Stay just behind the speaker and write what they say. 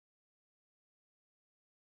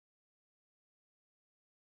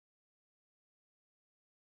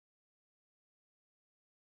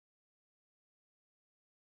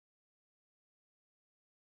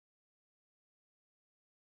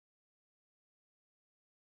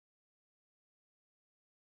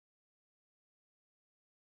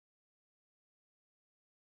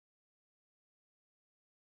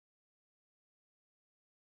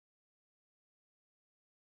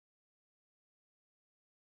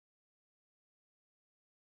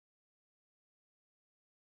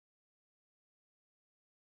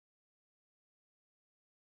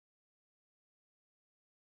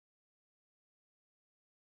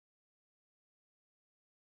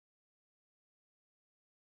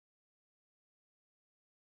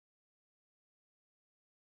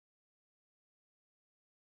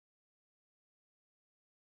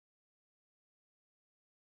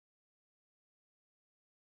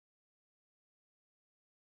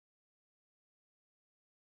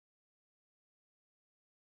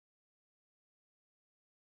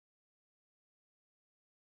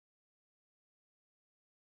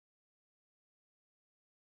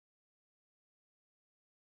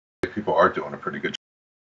like people are doing a pretty good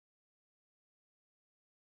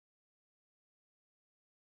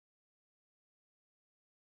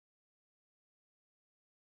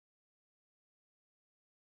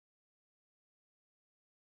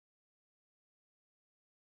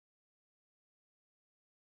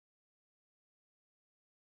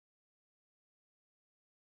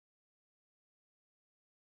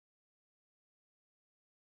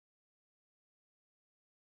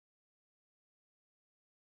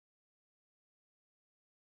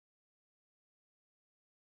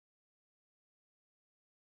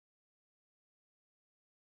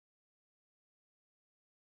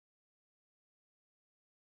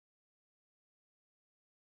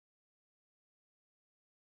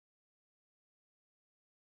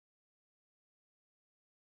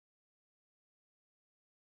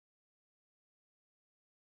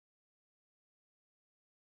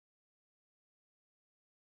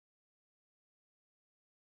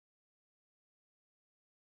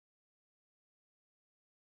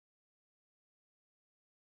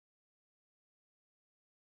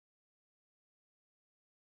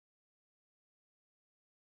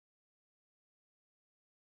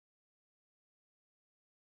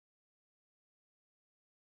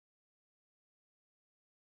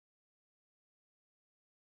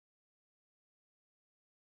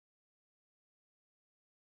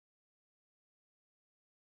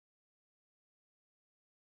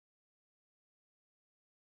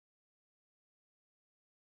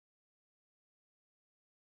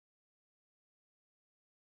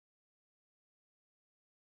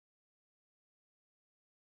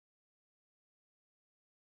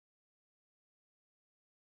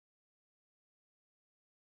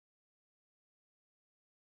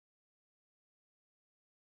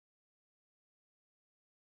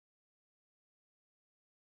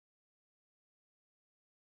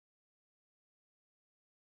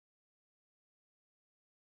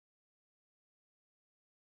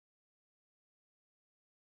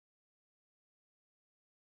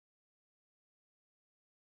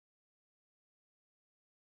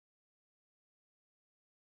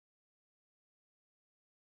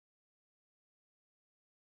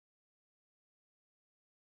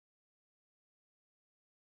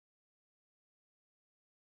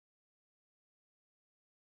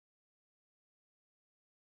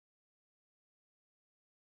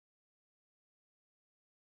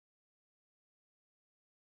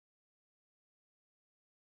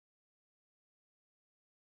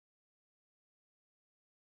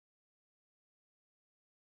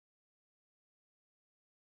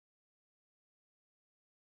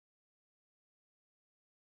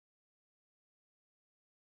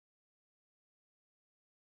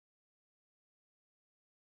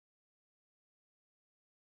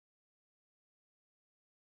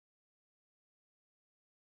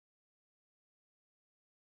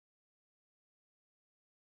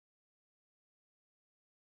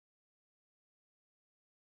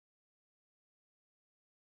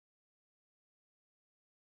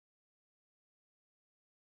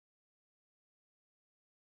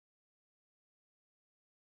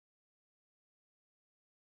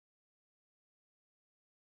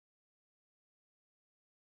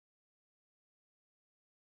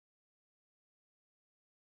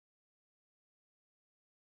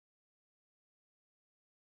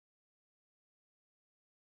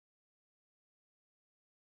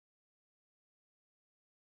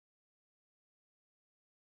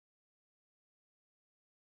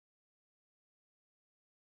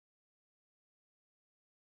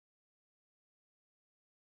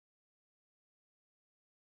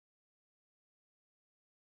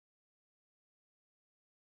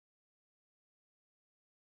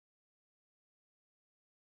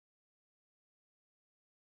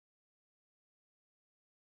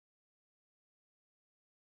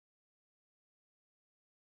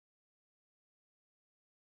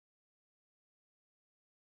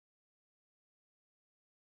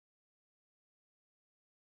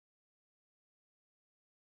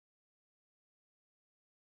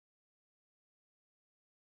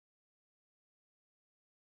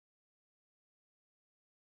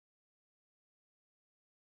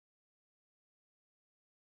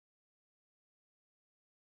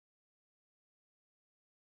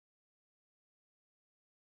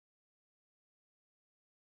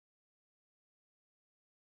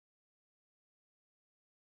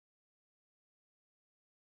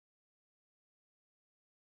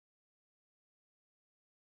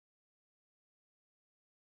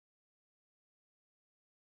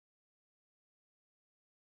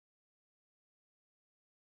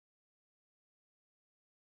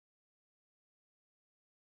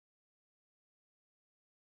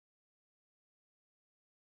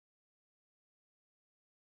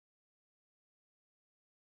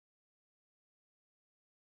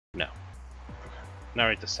Not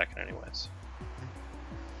right this second, anyways.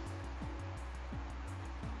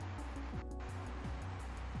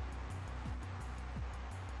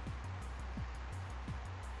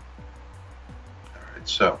 All right,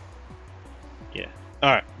 so. Yeah.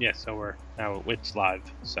 All right. Yeah. So it's live.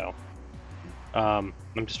 So, I'm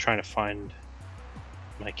just trying to find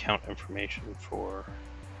my account information for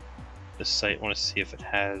the site. I want to see if it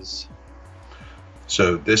has.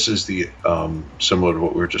 So this is the similar to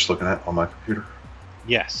what we were just looking at on my computer.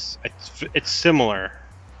 Yes, it's similar.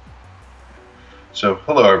 So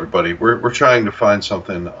hello everybody. We're trying to find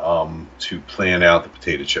something to plan out the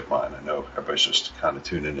potato chip mine. I know everybody's just kind of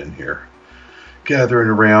tuning in here, gathering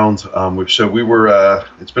around. So we were.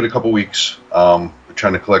 It's been a couple weeks. We're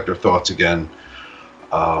trying to collect our thoughts again.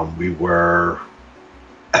 We were.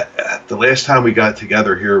 At the last time we got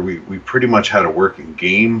together here, we pretty much had a working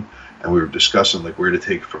game, and we were discussing like where to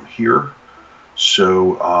take it from here.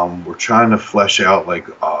 So we're trying to flesh out like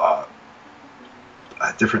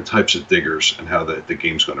different types of diggers and how the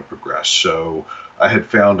game's going to progress. So I had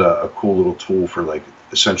found a cool little tool for like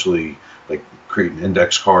essentially like creating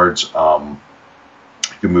index cards. You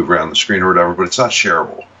can move around the screen or whatever, but it's not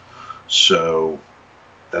shareable. So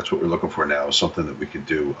that's what we're looking for now, is something that we could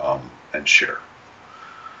do and share.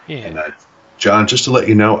 Yeah. And John, just to let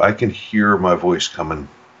you know, I can hear my voice coming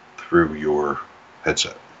through your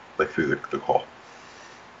headset, like through the call,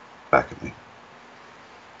 back at me.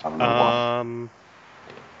 I don't know why.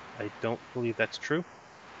 I don't believe that's true.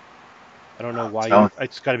 I don't know why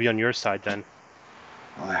it's got to be on your side then.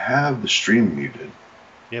 Well, I have the stream muted.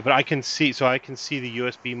 Yeah, but I can see the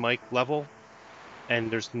USB mic level, and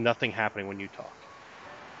there's nothing happening when you talk.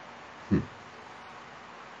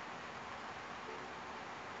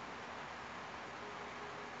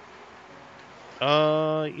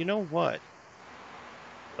 You know what?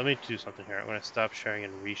 Let me do something here. I'm going to stop sharing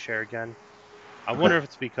and reshare again. I wonder if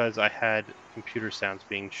it's because I had computer sounds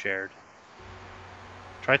being shared.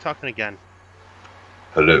 Try talking again.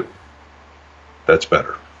 Hello. That's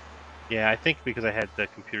better. Yeah, I think because I had the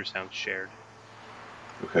computer sounds shared.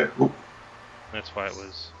 Okay. Ooh. That's why it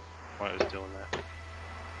was doing that.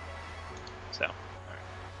 So, all right.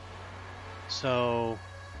 So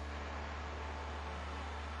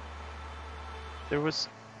there was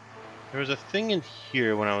a thing in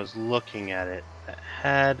here when I was looking at it that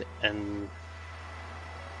had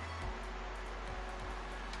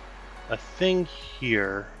a thing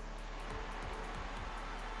here.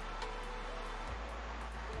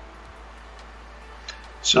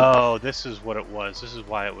 So, this is what it was. This is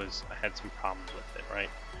why I had some problems with it, right?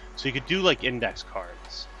 So you could do like index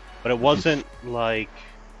cards, but it wasn't like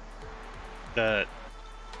the.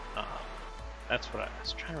 That's what I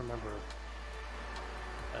was trying to remember.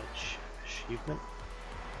 Achievement?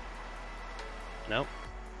 Nope.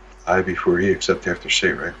 I before E except after C,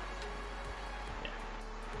 right?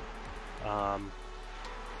 Yeah. I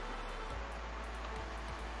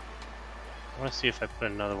want to see if I put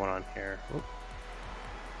another one on here. Oop.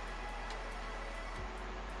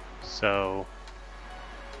 So,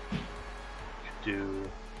 you could do.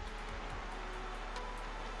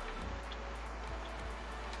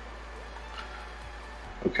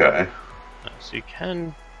 Okay. So you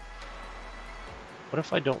can. What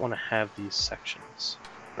if I don't want to have these sections?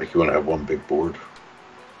 Like you want to have one big board?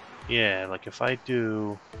 Yeah, like if I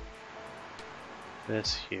do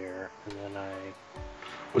this here, and then I...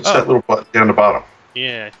 What's that little button down the bottom?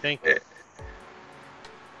 Yeah, I think...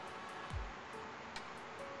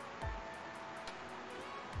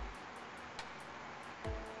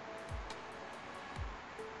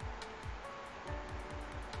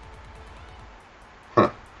 Huh.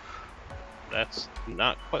 That's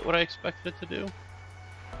not quite what I expected it to do.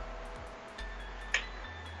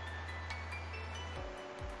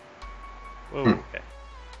 Whoa, okay.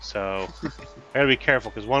 So, I gotta be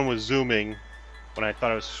careful, because one was zooming when I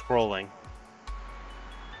thought I was scrolling.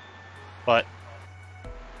 But, I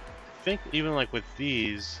think even like with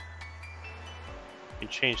these, you can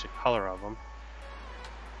change the color of them.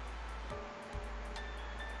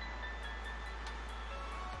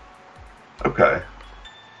 Okay.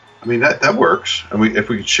 I mean, that works. And if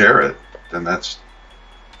we could share it, then that's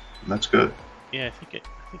good. Yeah, I think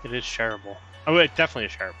it is shareable. Oh, it definitely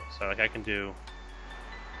is shareable. So like I can do.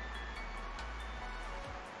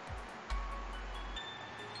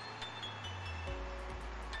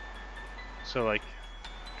 So like.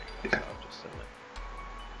 Yeah. So I'll just send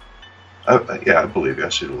it. Yeah, I believe you. I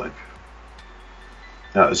see the link.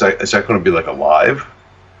 Now, is that going to be like a live?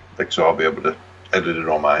 Like, so I'll be able to edit it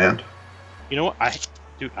on my end? You know what? I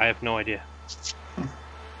have no idea.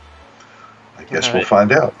 I guess we'll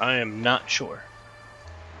find out. I am not sure.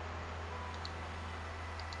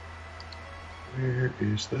 Where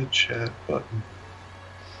is the chat button?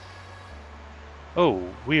 Oh,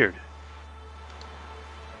 weird.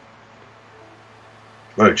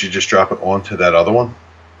 Oh, did you just drop it onto that other one?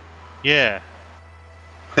 Yeah.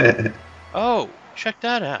 Oh, check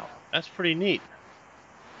that out. That's pretty neat.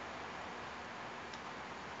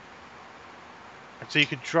 And so you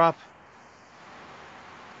could drop.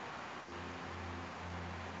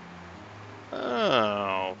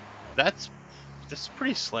 Oh, that's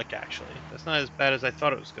pretty slick actually. That's not as bad as I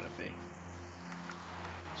thought it was gonna be.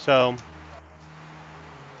 So.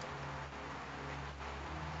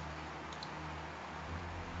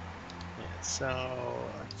 Yeah, so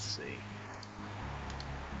let's see.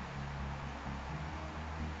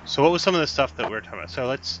 So what was some of the stuff that we were talking about? So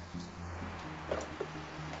let's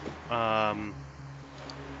talk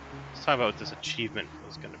about what this achievement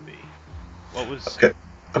was going to be. What was? Okay.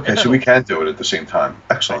 Okay, so we can do it at the same time.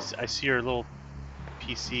 Excellent. I see your little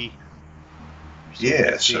PC.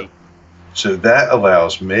 Yeah, PC. so that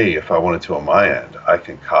allows me, if I wanted to on my end, I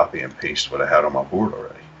can copy and paste what I had on my board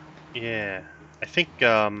already. Yeah, I think.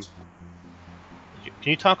 Can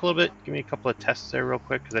you talk a little bit? Give me a couple of tests there, real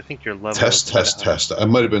quick, because I think your level is Test. I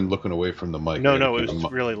might have been looking away from the mic. No, it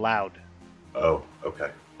was really loud. Oh, okay.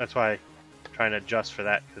 That's why I'm trying to adjust for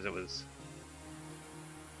that, because it was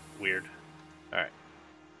weird. All right.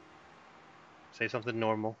 Say something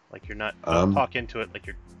normal, like you're not. Don't talk into it like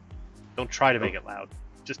you're. Don't try to make it loud.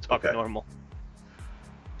 Just talk normal.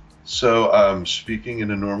 So I'm speaking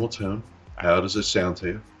in a normal tone. How does it sound to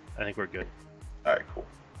you? I think we're good. All right, cool.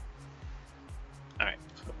 All right.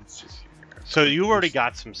 So let's see here. So you already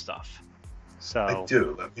got some stuff. So I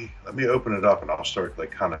do. Let me open it up and I'll start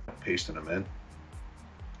like kind of pasting them in.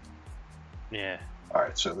 Yeah. All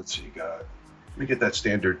right. So let's see. You got. Let me get that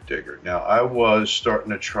standard digger. Now I was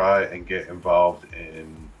starting to try and get involved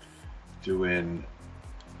in doing.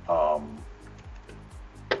 I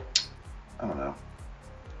don't know.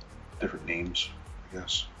 Different names, I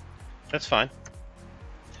guess. That's fine.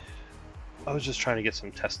 I was just trying to get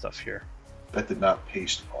some test stuff here. That did not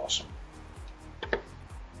paste awesome.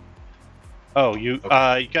 Oh, you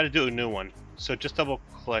got to do a new one. So just double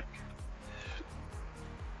click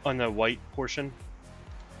on the white portion.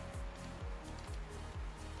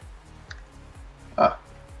 Ah,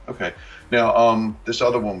 okay. Now, this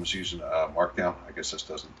other one was using Markdown. I guess this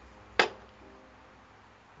doesn't.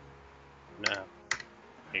 No.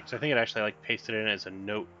 Because I think it actually like pasted it in as a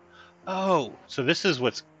note. Oh, so this is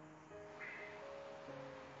what's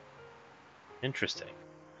interesting.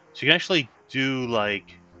 So you can actually do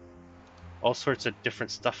like all sorts of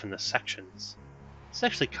different stuff in the sections. It's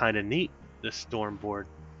actually kind of neat, this storm board.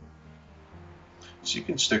 So you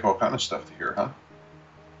can stick all kind of stuff to here, huh?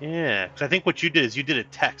 Yeah, because I think what you did is you did a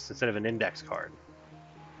text instead of an index card.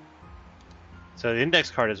 So the index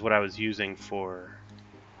card is what I was using for.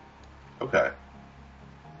 Okay.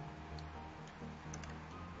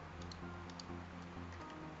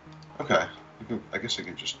 Okay. I guess I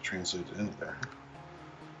can just translate it into there.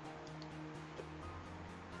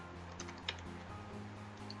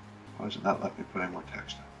 Why does it not let me put any more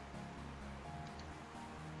text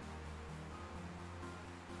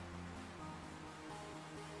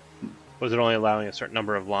in? Was it only allowing a certain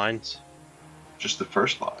number of lines? Just the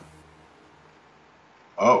first line.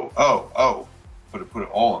 Oh. But it put it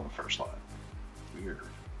all on the first line. Weird.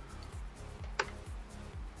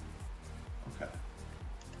 Okay.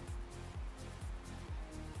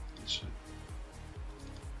 Let's see.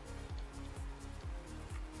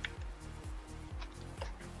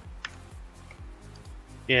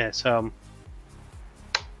 Yeah, so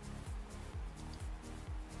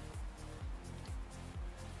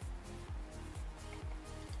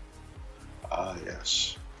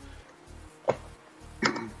yes.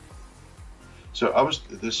 So I was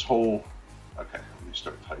this whole. Okay, let me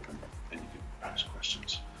start typing, and you can ask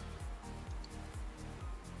questions.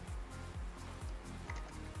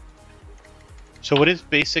 So what is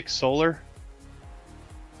basic solar?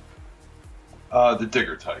 The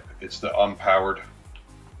digger type. It's the unpowered.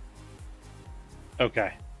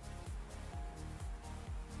 Okay.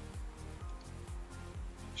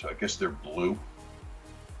 So I guess they're blue.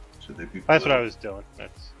 So they'd be blue. That's what I was doing.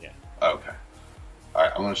 That's yeah. Okay. All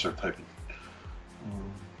right, I'm gonna start typing.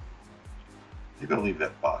 Maybe I'll leave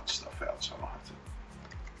that bot stuff out, so I don't have to.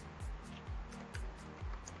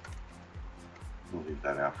 We'll leave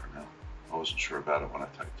that out for now. I wasn't sure about it when I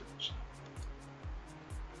typed it. So.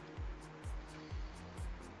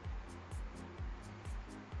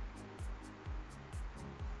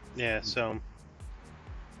 Yeah, so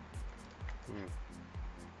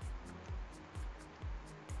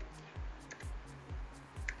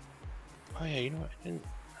oh yeah, you know what? I didn't.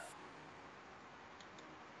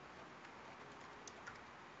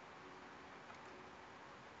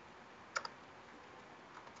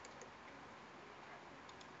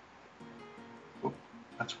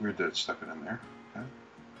 That's weird that it stuck it in there. Okay.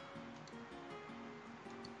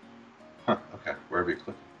 Huh, okay. Wherever you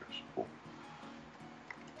click it goes. Cool.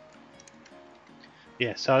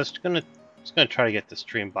 Yeah, so I was gonna try to get the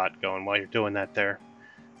stream bot going while you're doing that there.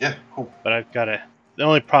 Yeah, cool. But I've got to. The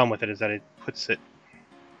only problem with it is that it puts it.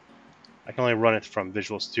 I can only run it from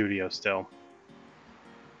Visual Studio still.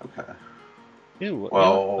 Okay. Ew,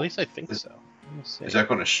 Well, at least I think so. Let me see. Is that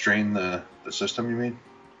going to strain the system, you mean?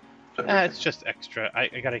 It's just extra. I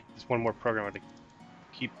got there's one more program I have to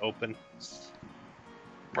keep open.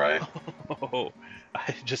 Right. Oh,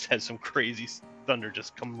 I just had some crazy thunder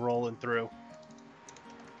just come rolling through.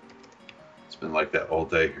 It's been like that all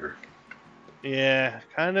day here. Yeah,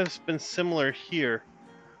 kind of been similar here,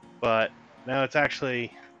 but now it's actually.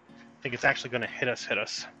 I think it's actually going to hit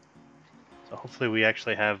us. So hopefully we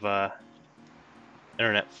actually have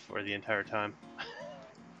internet for the entire time.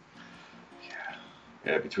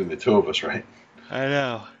 Yeah, between the two of us, right? I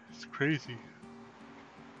know. It's crazy.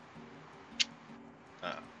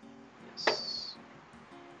 Yes.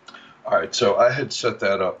 All right, so I had set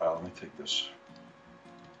that up. Let me take this.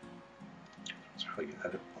 That's how you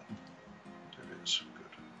edit button. There it is.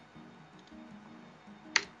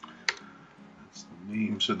 Good. That's the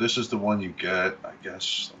name. So this is the one you get, I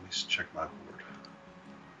guess. Let me check my board.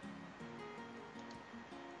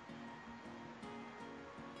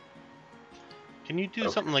 Can you do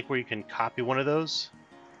something like where you can copy one of those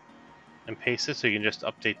and paste it so you can just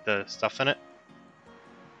update the stuff in it?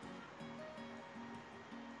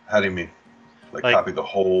 How do you mean? Like copy the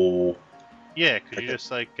whole... Yeah, could you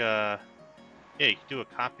just like... yeah, you can do a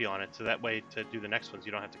copy on it, so that way to do the next ones,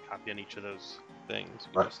 you don't have to copy on each of those things.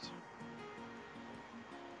 Right. Just...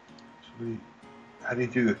 How do you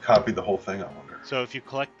do the copy the whole thing, I wonder? So if you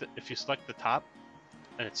select the top,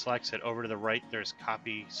 and it selects it, over to the right, there's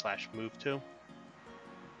copy/move to.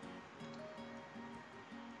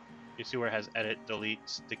 You see where it has edit, delete,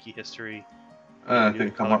 sticky history. I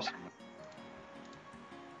think come up.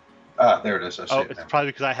 Ah, there it is. I see it it's now. probably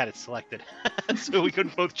because I had it selected, so we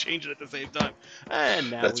couldn't both change it at the same time. And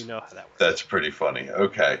now we know how that works. That's pretty funny.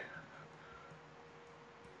 Okay.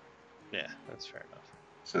 Yeah, that's fair enough.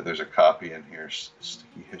 So there's a copy in here.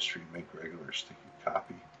 Sticky history. Make regular sticky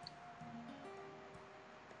copy.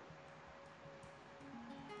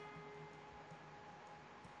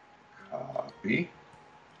 Copy.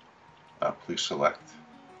 Please select.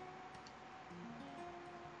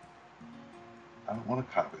 I don't want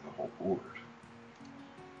to copy the whole board.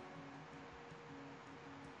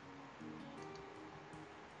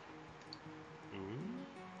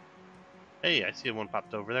 Hey, I see one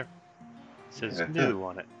popped over there. It says new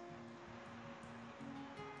on it.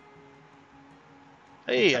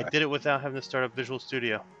 Hey, I did it without having to start up Visual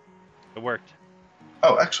Studio. It worked.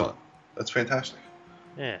 Oh, excellent. That's fantastic.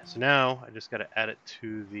 Yeah, so now I just got to add it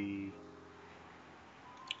to the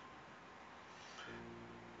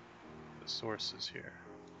sources here.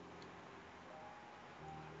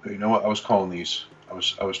 You know what? I was calling these. I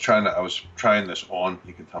was trying this on.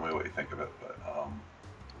 You can tell me what you think of it, but I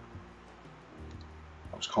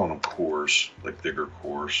was calling them cores, like digger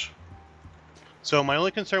cores. So my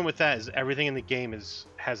only concern with that is everything in the game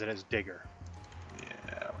has it as digger.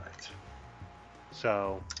 Yeah, right.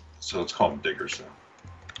 So let's call them diggers then.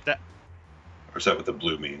 Or is that what the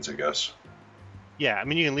blue means? I guess. Yeah, I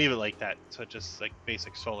mean you can leave it like that, so just like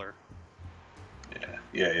basic solar.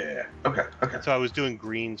 Yeah. Okay. So I was doing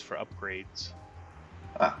greens for upgrades.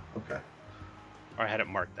 Ah, okay. Or I had it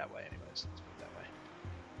marked that way, anyways. Let's put it that way.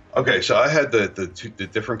 Okay, so I had the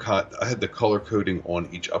different I had the color coding on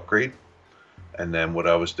each upgrade, and then what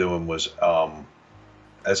I was doing was,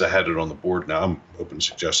 as I had it on the board. Now I'm open to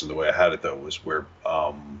suggesting the way I had it though was where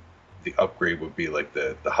the upgrade would be like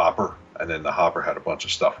the hopper, and then the hopper had a bunch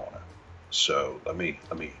of stuff on it. So allow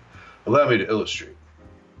me to illustrate.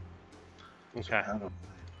 Okay.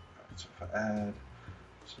 So if I add,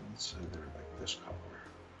 so let's say they're like this color,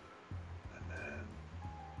 and then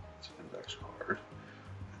it's an index card,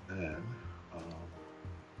 and then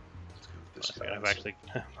let's go with this guy. I'm actually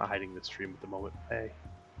hiding the stream at the moment. Hey,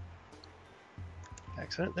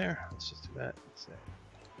 accident there. Let's just do that. Let's see.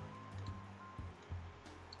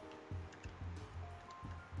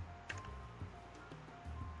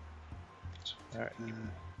 All right.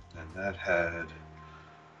 And that had.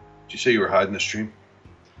 Did you say you were hiding the stream?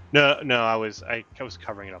 No, I was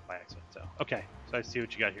covering it up by accident. So okay, so I see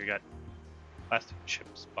what you got here. You got plastic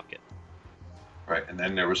chips bucket. Right, and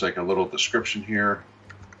then there was like a little description here.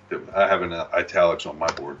 That I have in italics on my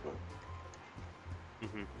board, but.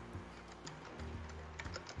 Mm-hmm.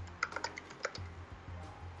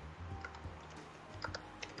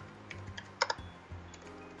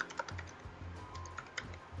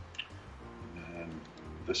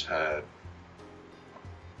 this had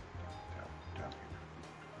down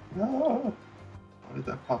here. No, why did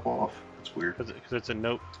that pop off? That's weird. Because it's a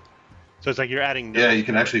note. So it's like you're adding. Yeah, you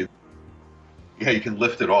can actually. Yeah, you can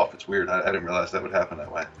lift it off. It's weird. I didn't realize that would happen that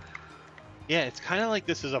way. Yeah, it's kind of like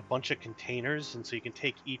this is a bunch of containers, and so you can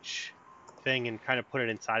take each thing and kind of put it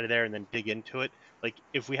inside of there and then dig into it. Like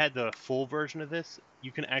if we had the full version of this,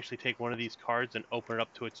 you can actually take one of these cards and open it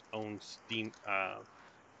up to its own Steam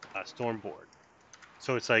storm board.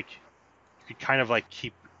 So it's like you could kind of like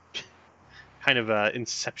keep kind of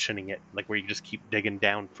inceptioning it, like where you just keep digging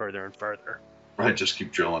down further and further. Right, just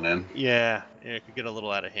keep drilling in. Yeah, it could get a little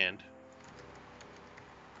out of hand.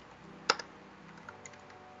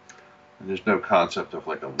 And there's no concept of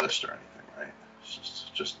like a list or anything, right? It's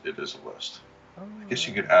just it is a list. I guess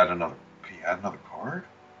you could add another. Can you add another card?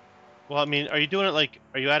 Well, I mean, are you doing it like?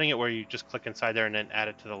 Are you adding it where you just click inside there and then add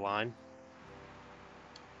it to the line?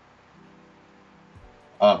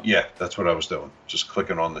 Yeah, that's what I was doing. Just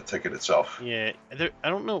clicking on the ticket itself. Yeah, I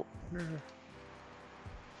don't know.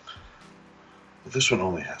 But this one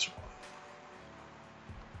only has one.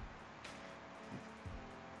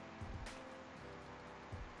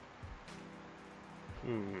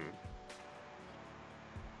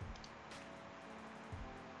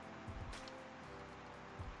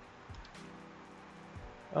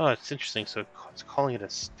 Oh, it's interesting. So it's calling it a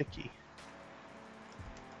sticky.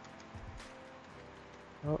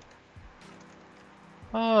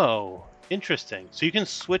 Oh, interesting. So you can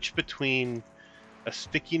switch between a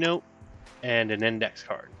sticky note and an index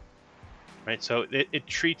card, right? So it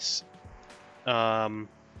treats like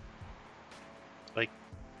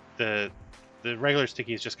the regular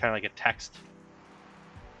sticky is just kind of like a text.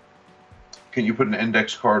 Can you put an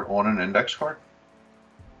index card on an index card?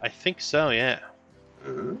 I think so, yeah.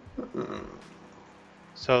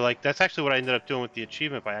 So like that's actually what I ended up doing with the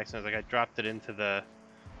achievement by accident. Like I dropped it into the,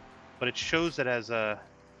 but it shows it as a.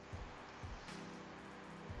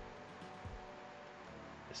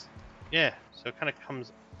 Yeah, so it kind of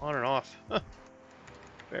comes on and off.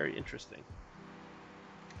 Very interesting.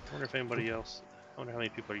 I wonder if anybody else. I wonder how many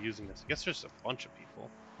people are using this. I guess there's a bunch of people.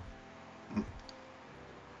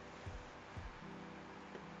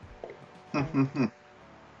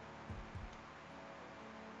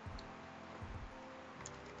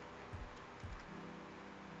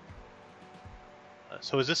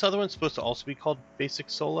 So is this other one supposed to also be called Basic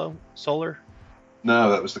Solar? No,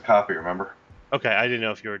 that was the copy, remember? Okay, I didn't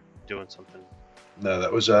know if you were doing something. No,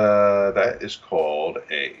 that was that is called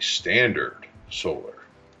a standard solar.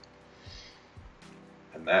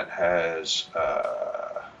 And that has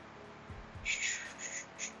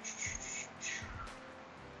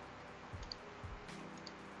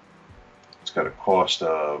it's got a cost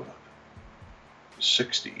of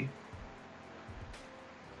 60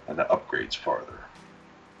 and the upgrades farther.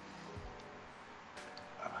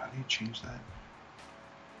 How do you change that?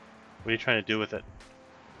 What are you trying to do with it?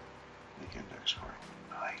 Make index card.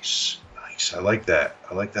 Nice. I like that.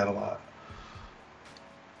 I like that a lot.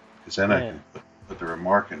 Because then I can put the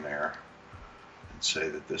remark in there and say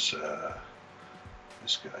that this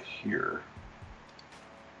this guy here.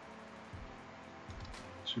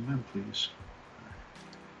 Zoom in, please.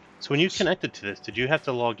 So when you connected to this, did you have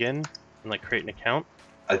to log in and like create an account?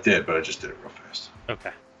 I did, but I just did it real fast.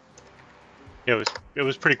 Okay. It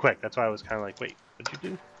was pretty quick. That's why I was kind of like, wait, what'd you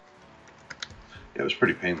do? Yeah, it was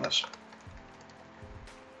pretty painless.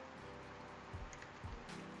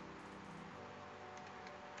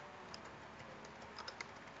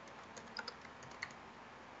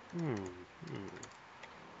 And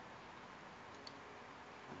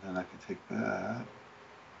then I can take that.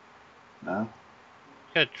 No? You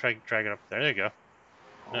gotta drag it up there. There you go.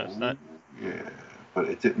 No, it's not. Yeah, but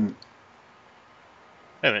it didn't.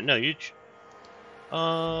 Wait a minute. No, you.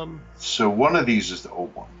 So one of these is the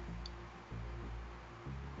old one.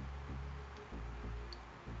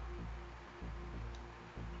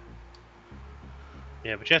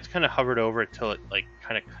 Yeah, but you have to kind of hover it over it till it like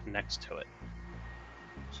kind of connects to it.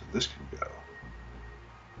 So this can go.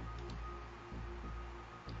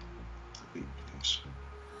 Delete, please.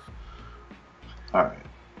 All right.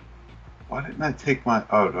 Why didn't I take my?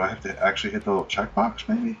 Oh, do I have to actually hit the little checkbox?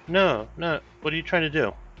 Maybe. No. What are you trying to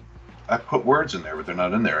do? I put words in there, but they're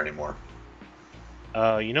not in there anymore.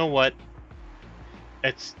 You know what?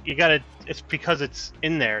 It's because it's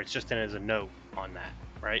in there. It's just in as a note on that,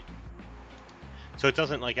 right? So it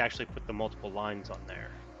doesn't like actually put the multiple lines on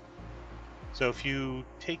there. So if you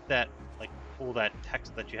take that, like pull that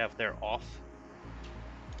text that you have there off.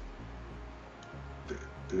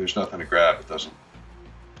 There's nothing to grab. It doesn't.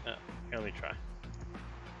 Here, let me try.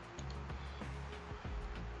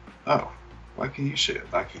 Oh, Why can you see it?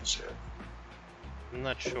 I can't see it. I'm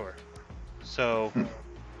not sure. So,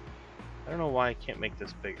 I don't know why I can't make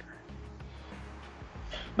this bigger.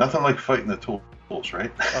 Nothing like fighting the tools,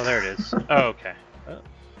 right? Oh, there it is. Oh, okay.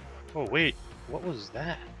 Oh, wait. What was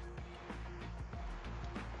that?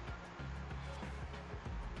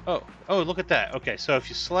 Oh, look at that. Okay, so if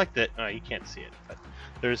you select it, you can't see it, but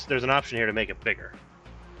there's an option here to make it bigger.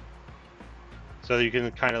 So you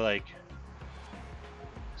can kind of like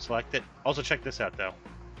select it. Also, check this out though.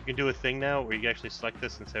 You can do a thing now where you can actually select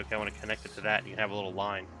this and say, okay, I want to connect it to that, and you can have a little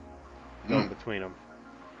line going between them.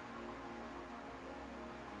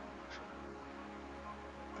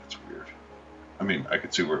 That's weird. I mean, I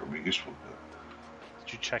could see where it would be useful.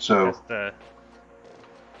 Did you check So, the?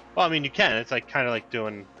 Well, I mean, you can. It's like kind of like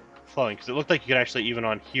doing flowing, because it looked like you could actually even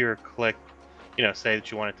on here click, say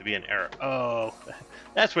that you want it to be an error. Oh,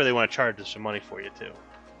 that's where they want to charge us some money for you too.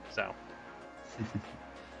 So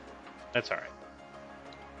that's all right.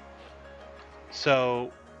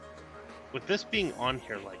 So with this being on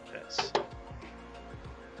here like this,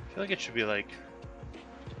 I feel like it should be like.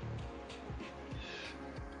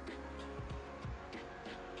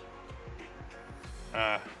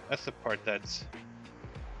 That's the part that's.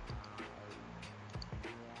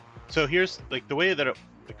 So here's like the way that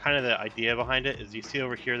the kind of the idea behind it is, you see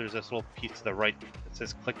over here there's this little piece to the right that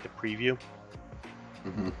says click to preview.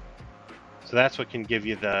 So that's what can give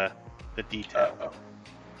you the detail.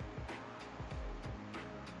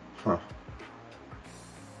 Huh.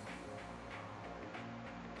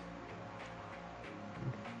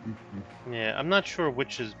 Yeah, I'm not sure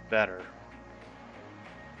which is better,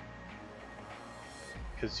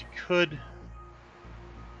 because you could.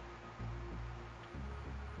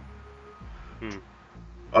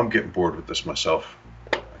 I'm getting bored with this myself.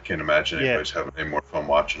 I can't imagine anybody's having any more fun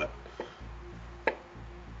watching it.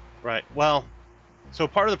 Right. Well, so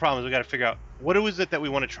part of the problem is we got to figure out what is it that we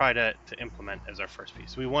want to try to implement as our first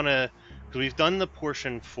piece. We want to, because we've done the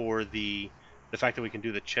portion for the fact that we can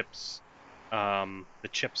do the chips, the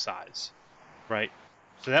chip size, right?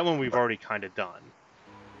 So that one we've already kind of done.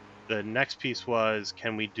 The next piece was,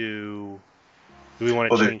 do we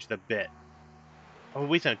want to change the bit? Oh,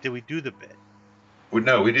 wait a minute, did we do the bit? Well,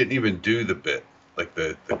 no, we didn't even do the bit, like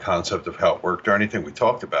the concept of how it worked or anything. We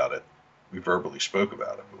talked about it. We verbally spoke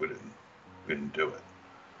about it, but we didn't do it.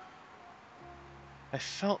 I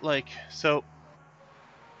felt like so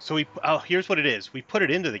we here's what it is. We put it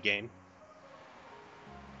into the game.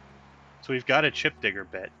 So we've got a chip digger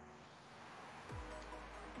bit.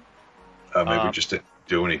 Maybe we just didn't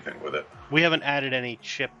do anything with it. We haven't added any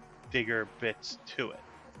chip digger bits to it.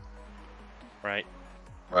 Right?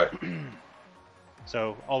 Right.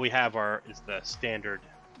 So all we have is the standard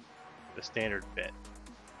bit.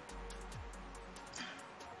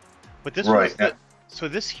 But this was so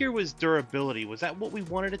this here was durability. Was that what we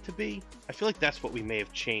wanted it to be? I feel like that's what we may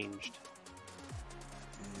have changed.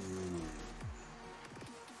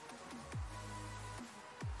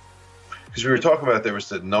 Because we were talking about there was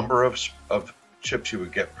the number of chips you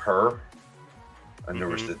would get per, and there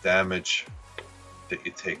was the damage that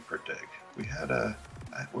you take per dig. We had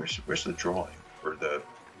where's the drawing or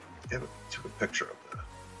took a picture of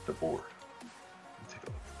the board. Let me take a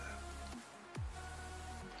look at that.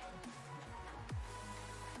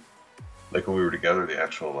 Like when we were together, the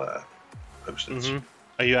actual post-its.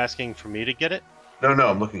 Are you asking for me to get it? No,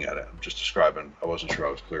 I'm looking at it. I'm just describing. I wasn't sure I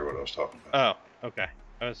was clear what I was talking about. Oh, okay.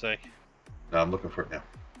 I was like... No, I'm looking for it now.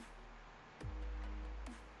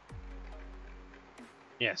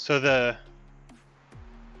 Yeah, so the...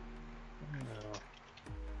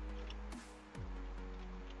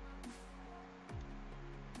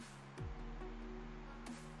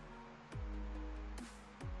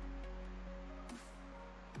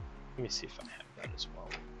 Let me see if I have that as well.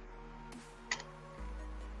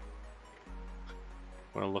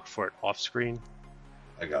 Want to look for it off screen?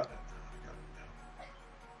 I got it.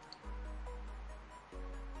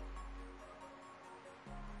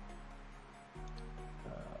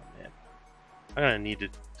 Man, I'm gonna need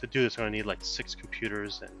to do this. I'm gonna need like 6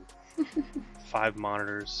 computers and 5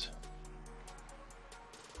 monitors.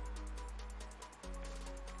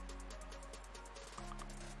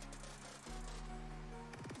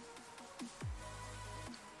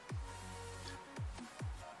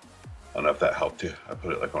 I don't know if that helped you. I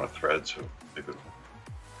put it like on a thread, so maybe it'll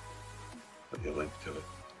let you link to it.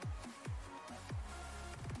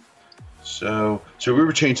 So we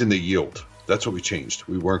were changing the yield. That's what we changed.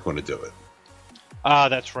 We weren't going to do it.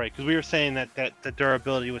 That's right, because we were saying that the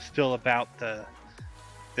durability was still about the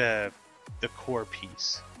core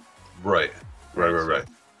piece. Right.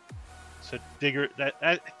 So digger,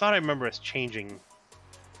 I thought I remember us changing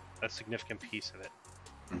a significant piece of it.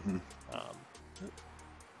 Mm-hmm.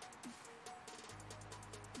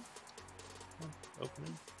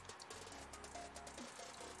 Opening.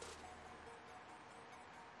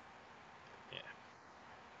 Yeah.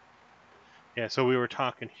 Yeah. So we were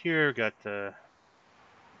talking here. Got the.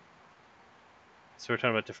 So we're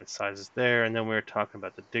talking about different sizes there, and then we were talking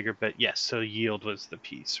about the digger bit. Yes. So yield was the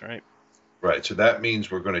piece, right? Right. So that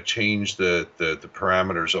means we're going to change the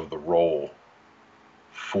parameters of the roll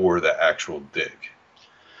for the actual dig.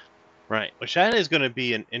 Right. Which that is going to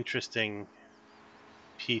be an interesting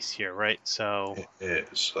piece here, right? So It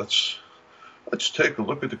is. Let's take a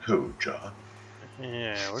look at the code, John.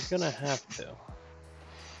 yeah, we're gonna have to,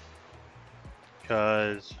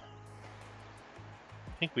 because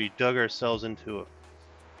I think we dug ourselves into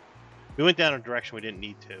we went down a direction we didn't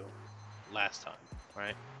need to last time,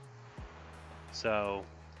 right? So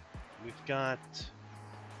we've got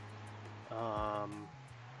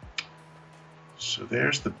So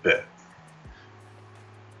there's the bit.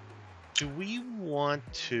 do we want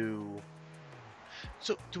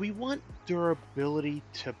durability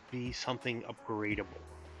to be something upgradable?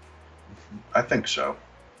 I think so.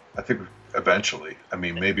 I think eventually. I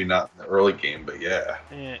mean, maybe not in the early game, but yeah.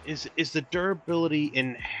 Is the durability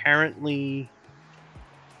inherently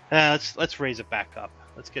let's raise it back up.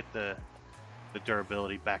 Let's get the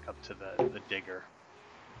durability back up to the digger.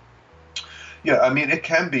 Yeah, I mean, it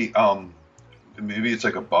can be. Maybe it's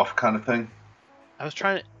like a buff kind of thing. I was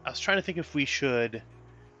trying to think if we should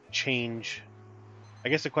change. I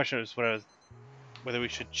guess the question was whether we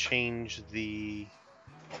should change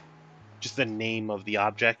just the name of the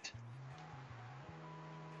object,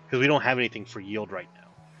 because we don't have anything for yield right now.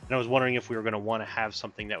 And I was wondering if we were going to want to have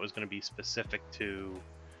something that was going to be specific to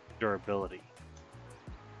durability.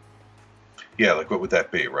 Yeah, like what would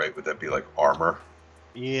that be, right? Would that be like armor?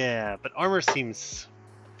 Yeah, but armor seems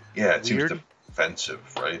Yeah, it weird. seems defensive,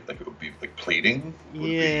 right? Like it would be like plating.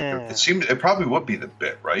 Yeah. It probably would be the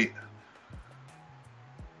bit, right?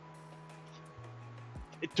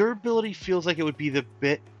 Durability feels like it would be the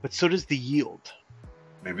bit, but so does the yield.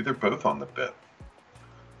 Maybe they're both on the bit.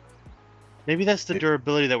 Maybe that's the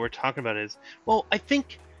durability that we're talking about is... Well, I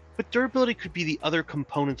think... But durability could be the other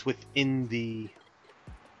components within the...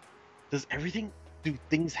 Does everything... Do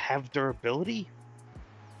things have durability?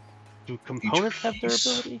 Do components have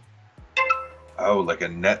durability? Oh, like a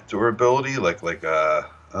net durability? Like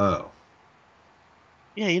oh.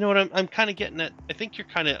 Yeah, you know what I'm kind of getting at? I think you're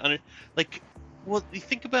kind of... Like, well, you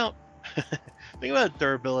think about... think about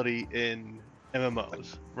durability in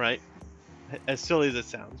MMOs, right? As silly as it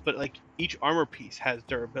sounds, but like each armor piece has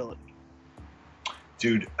durability.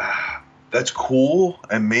 Dude, that's cool,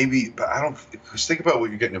 and maybe, but I don't. Because think about what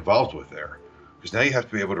you're getting involved with there. Because now you have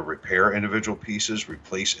to be able to repair individual pieces,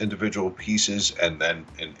 replace individual pieces, and then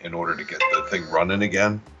in order to get the thing running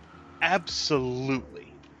again.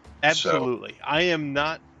 Absolutely. So, I am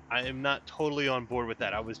not totally on board with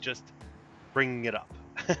that. I was just bringing it up.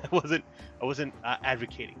 I wasn't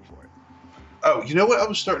advocating for it. Oh, you know what? I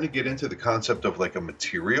was starting to get into the concept of like a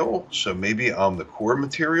material. So maybe the core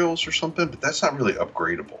materials or something, but that's not really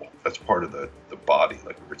upgradable. That's part of the body,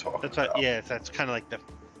 like we were talking about. Yeah, that's kind of like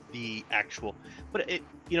the actual. But it,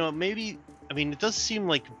 maybe, I mean, it does seem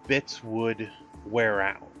like bits would wear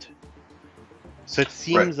out. So it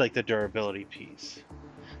seems like the durability piece.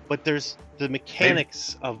 But there's the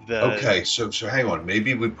mechanics of the... Okay, so hang on.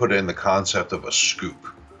 Maybe we put in the concept of a scoop.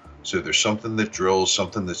 So there's something that drills,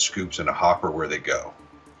 something that scoops, and a hopper where they go.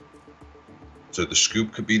 So the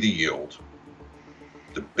scoop could be the yield.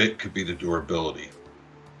 The bit could be the durability.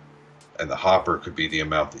 And the hopper could be the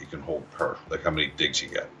amount that you can hold per, like how many digs you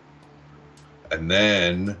get. And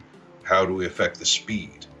then how do we affect the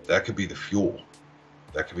speed? That could be the fuel.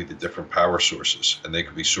 That could be the different power sources. And they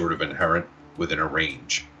could be sort of inherent within a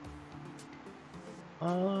range.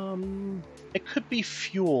 It could be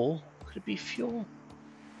fuel. Could it be fuel?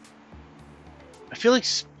 I feel like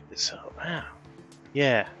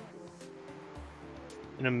yeah.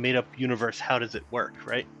 In a made-up universe, how does it work,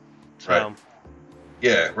 right? So, right.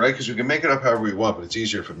 Yeah, right. Because we can make it up however we want, but it's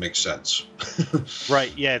easier if it makes sense.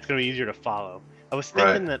 Right. Yeah, it's gonna be easier to follow. I was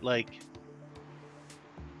thinking that, like,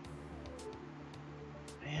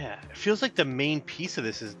 yeah, it feels like the main piece of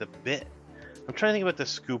this is the bit. I'm trying to think about the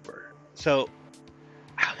scooper. So,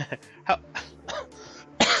 how?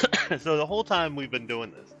 So the whole time we've been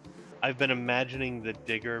doing this, I've been imagining the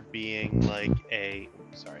digger being like the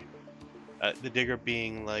digger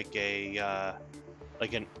being like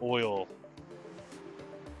like an oil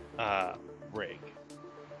rig.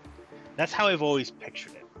 That's how I've always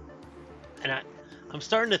pictured it, and I'm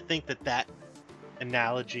starting to think that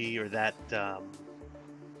analogy or that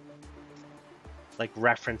like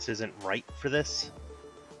reference isn't right for this.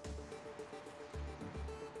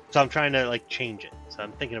 So I'm trying to like change it. So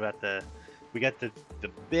I'm thinking about we got the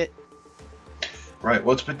bit. Right.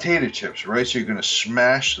 Well, it's potato chips, right? So you're going to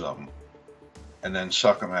smash them and then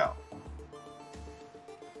suck them out.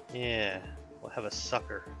 Yeah, we'll have a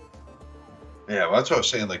sucker. Yeah, well, that's what I was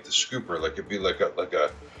saying. Like the scooper, like it'd be like a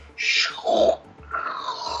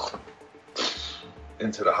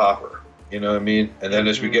into the hopper. You know what I mean? And then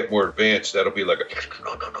as we get more advanced, that'll be like a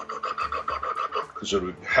because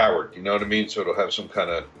it'll be Howard. You know what I mean? So it'll have some kind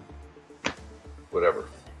of whatever.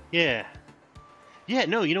 Yeah. Yeah,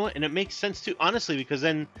 no, you know what? And it makes sense too, honestly, because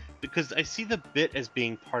I see the bit as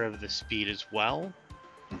being part of the speed as well,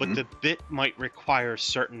 but the bit might require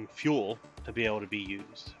certain fuel to be able to be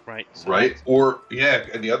used, right? So right. Or, yeah,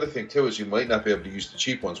 and the other thing too is you might not be able to use the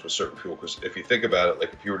cheap ones with certain fuel, because if you think about it,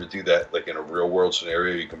 like if you were to do that like in a real world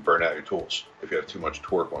scenario, you can burn out your tools if you have too much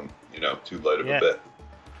torque on, you know, too light of a bit.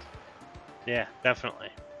 Yeah, definitely.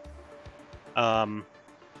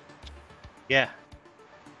 Yeah.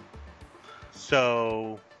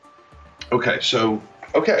 So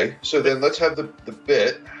so then let's have the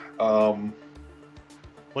bit. Well,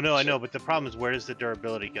 no, I know, but the problem is, where does the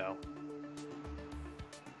durability go?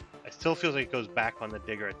 It still feels like it goes back on the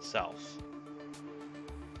digger itself.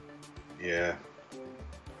 Yeah.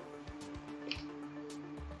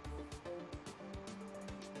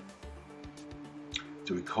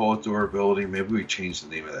 Do we call it durability? Maybe we change the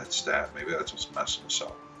name of that stat. Maybe that's what's messing us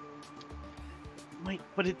up.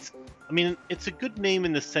 But it's, I mean, it's a good name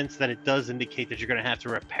in the sense that it does indicate that you're going to have to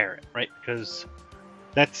repair it, right? Because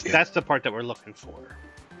that's the part that we're looking for.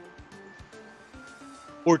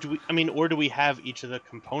 Or do we have each of the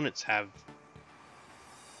components have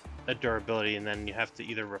a durability, and then you have to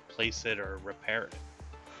either replace it or repair it?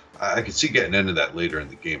 I could see getting into that later in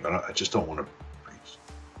the game, but I just don't want to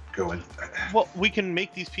go in. Well, we can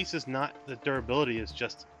make these pieces not, the durability is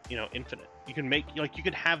just, you know, infinite. You can make, like, you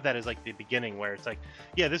could have that as like the beginning where it's like,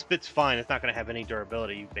 yeah, this bit's fine, it's not going to have any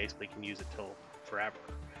durability, you basically can use it till forever.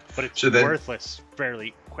 But it's worthless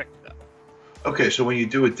fairly quick though. Okay, so when you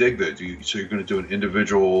do a dig though, so you're going to do an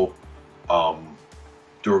individual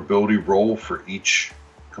durability roll for each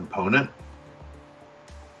component?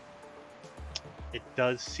 It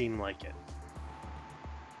does seem like it.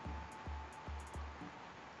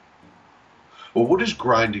 Well, what is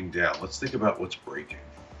grinding down? Let's think about what's breaking.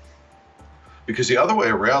 Because the other way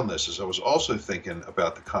around this is I was also thinking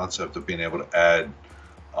about the concept of being able to add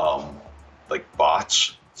like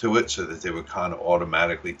bots to it so that they would kind of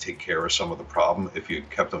automatically take care of some of the problem if you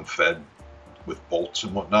kept them fed with bolts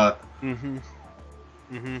and whatnot.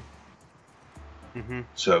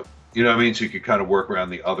 So, you know what I mean? So you could kind of work around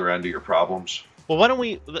the other end of your problems. Well, why don't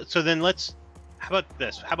we, so then how about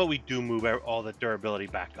this? How about we do move all the durability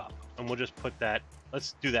back up? And we'll just put that,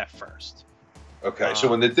 let's do that first. Okay, so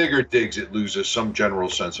when the digger digs, it loses some general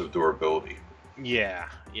sense of durability. Yeah,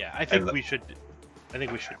 I think we should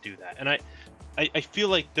do that. And I feel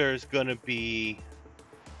like there's gonna be,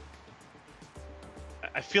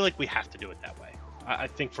 I feel like we have to do it that way. I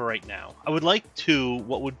think for right now. I would like to,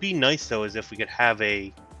 what would be nice though is if we could have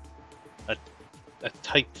a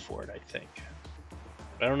type for it, I think.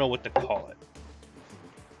 But I don't know what to call it.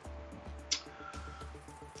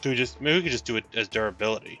 So maybe we could just do it as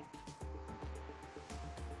durability.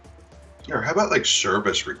 Or how about like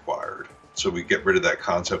service required? So we get rid of that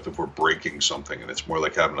concept of we're breaking something, and it's more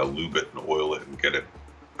like having to lube it and oil it and get it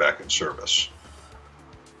back in service.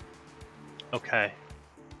 Okay.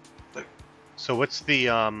 Like, so what's the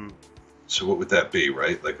So what would that be,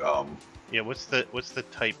 right? Like yeah, what's the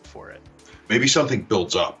type for it? Maybe something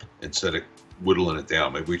builds up instead of whittling it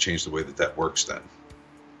down. Maybe we change the way that works then.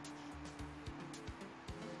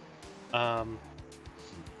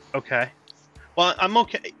 Okay. Well, I'm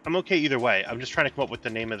okay either way. I'm just trying to come up with the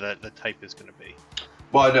name of the type is going to be.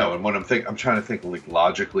 Well, I know, and when I'm trying to think like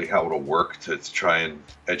logically how it'll work to try and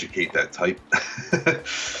educate that type.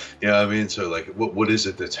 You know what I mean? So like, what is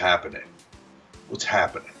it that's happening? What's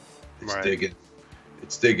happening? It's digging.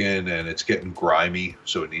 It's digging, and it's getting grimy,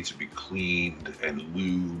 so it needs to be cleaned and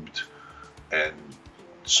lubed, and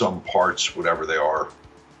some parts, whatever they are,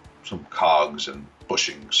 some cogs and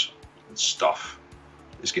bushings and stuff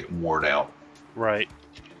is getting worn out. Right.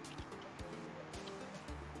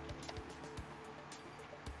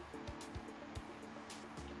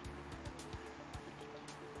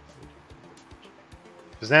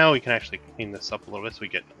 Because now we can actually clean this up a little bit, so we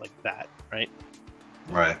get like that, right?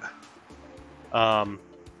 Right.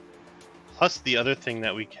 Plus the other thing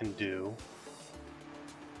that we can do,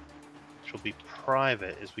 which will be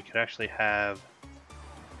private, is we could actually have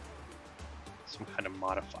some kind of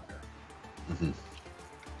modifier. Mm-hmm.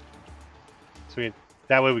 So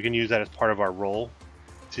that way we can use that as part of our role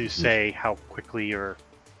to say how quickly or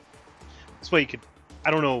this way you could.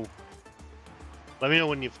 I don't know. Let me know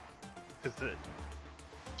when you've because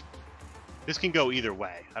this can go either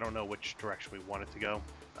way. I don't know which direction we want it to go.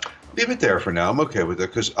 Leave it there for now. I'm okay with it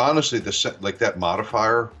because honestly, like that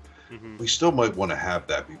modifier, we still might want to have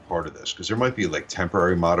that be part of this because there might be like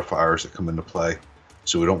temporary modifiers that come into play.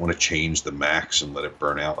 So we don't want to change the max and let it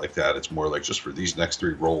burn out like that. It's more like just for these next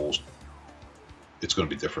 3 rolls, it's going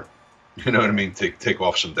to be different. You know what I mean? Take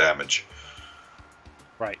off some damage.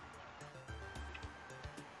 Right.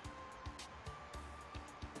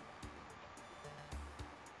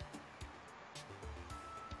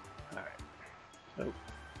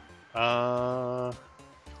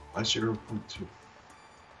 Why 0.2?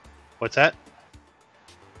 What's that?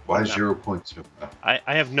 Why 0.2? I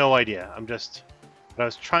have no idea. But I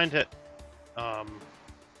was trying to. You have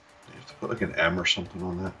to put like an M or something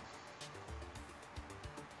on that,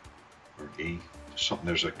 or E. Something.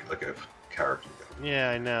 There's like a character there.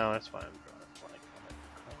 Yeah, I know. That's why I'm drawing a blank on it.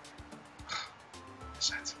 What's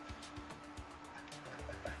that?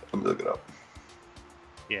 Let me look it up.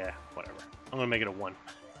 Yeah, whatever. I'm gonna make it a 1.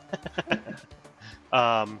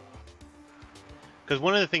 Because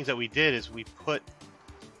one of the things that we did is we put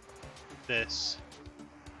this.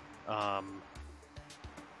 Yeah,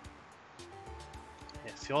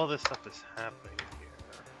 see, all this stuff is happening here.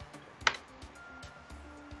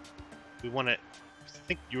 We want to. I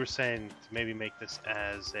think you were saying to maybe make this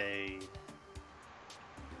as a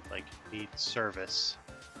need service.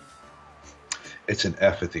 It's an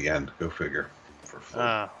F at the end. Go figure. For full.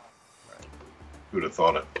 Right. Who'd have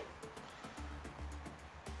thought it?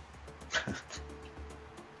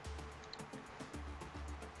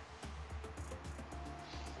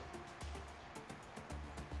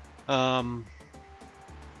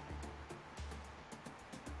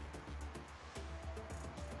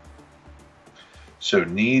 So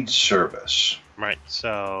needs service. Right.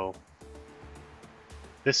 So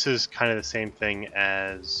this is kind of the same thing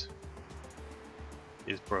as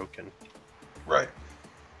is broken. Right.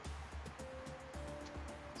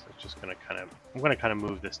 So it's just gonna I'm gonna kind of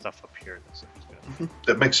move this stuff up here.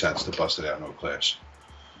 That makes sense to bust it out in O class.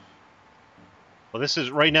 Well, this is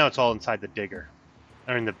right now. It's all inside the digger,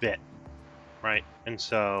 or in the bit, right? And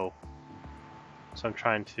so I'm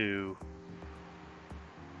trying to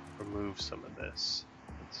remove some of this.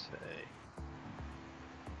 Let's say.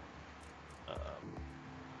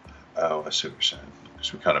 Oh, I see what you're saying.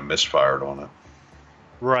 Because we kind of misfired on it.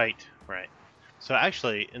 Right. So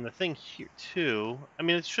actually, in the thing here too, I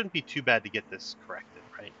mean, it shouldn't be too bad to get this corrected,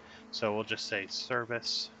 right? So we'll just say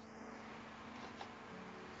service.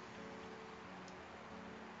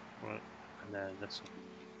 And then this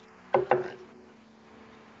will be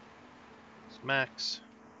max.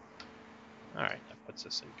 Alright, that puts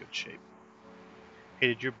us in good shape. Hey,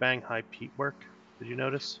 did your bang high Pete work? Did you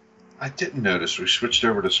notice? I didn't notice. We switched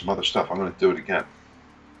over to some other stuff. I'm going to do it again.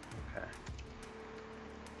 Okay.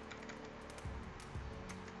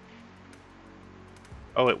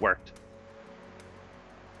 Oh, it worked.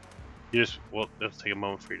 Well, it'll take a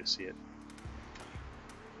moment for you to see it.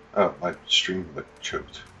 Oh, my stream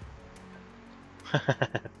choked.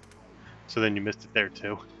 So then you missed it there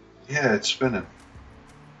too. Yeah, it's spinning.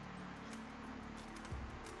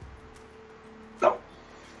 No.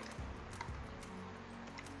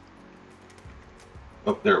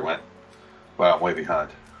 Oh, there it went. Wow, I'm way behind.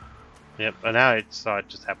 Yep, and now I saw it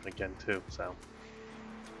just happen again too, so.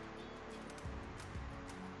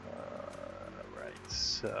 Right,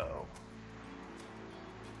 so.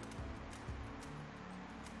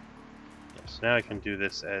 Yes, now I can do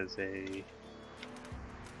this as a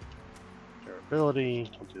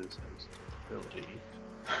durability. I'll do this as durability.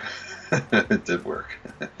 It did work.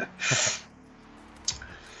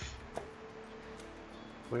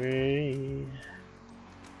 And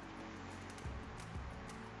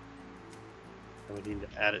we need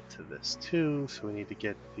to add it to this too, so we need to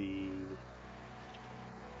get the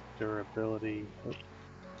durability. Oh.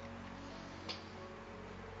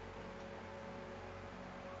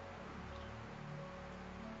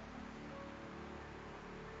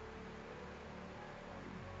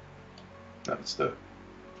 That's the.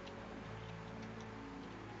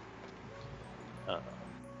 Okay.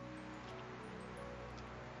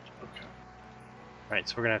 Alright,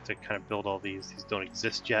 so we're gonna have to kind of build all these. These don't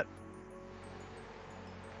exist yet.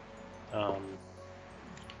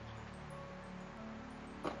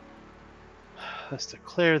 Let's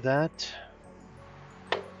declare that.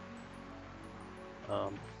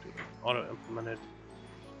 Auto implemented.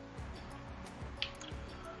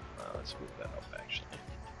 Let's move that up actually.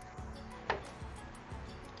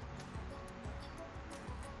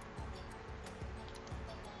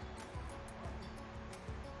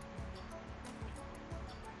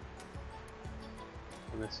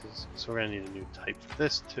 And this is, so we're gonna need a new type for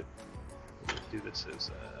this too. We'll do this as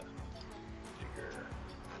a bigger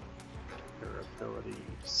durability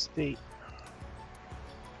state.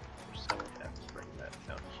 So we have to bring that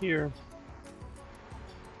down here.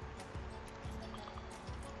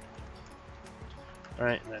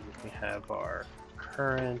 Alright, and then we have our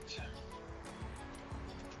current.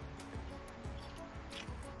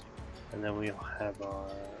 And then we'll have our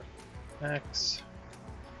max.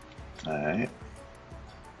 Alright.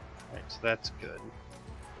 Alright, so that's good.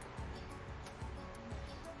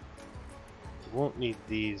 We won't need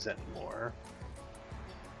these anymore.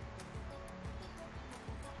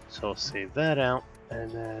 So I'll save that out, and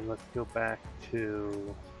then let's go back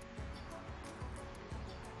to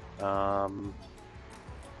so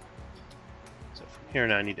from here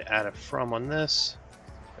now I need to add a from on this,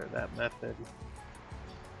 or that method.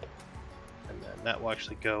 And then that will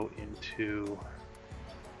actually go into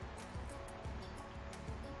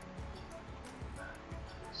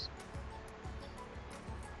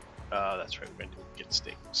that's right, we're going to do a get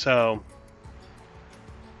state. So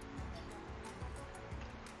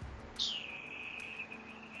let's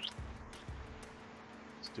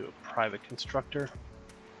do a private constructor.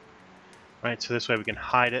 Right, so this way we can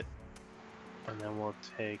hide it, and then we'll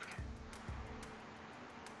take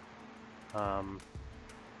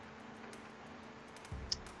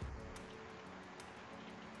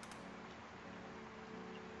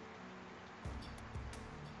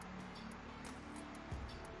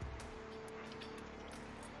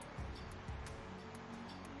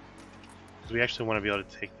we actually want to be able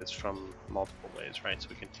to take this from multiple ways, right? So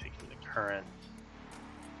we can take in the current.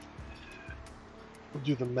 We'll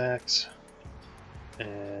do the max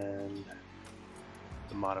and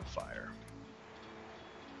the modifier.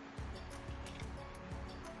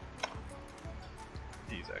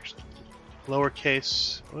 These actually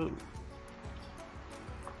lowercase. Ooh.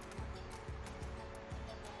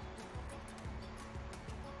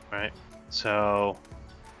 All right, so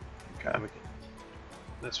Okay.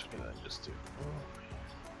 this we're gonna just do.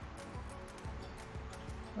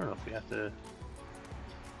 I don't know if we have to.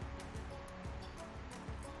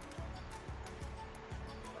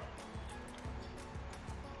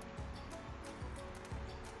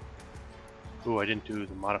 Ooh, I didn't do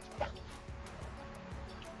the modifier.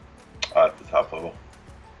 At the top level.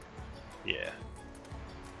 Yeah.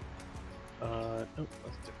 Oh,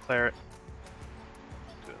 let's declare it.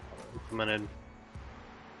 Do it implemented.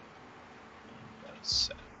 That's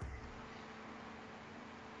set.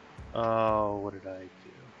 Oh, what did I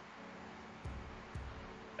do?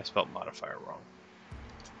 I spelled modifier wrong.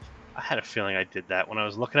 I had a feeling I did that. When I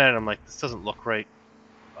was looking at it, I'm like, this doesn't look right.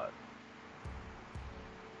 But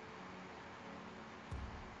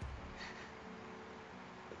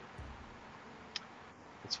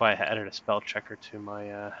that's why I added a spell checker to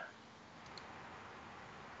my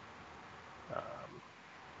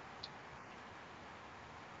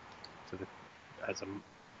as a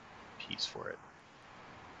piece for it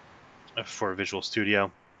for Visual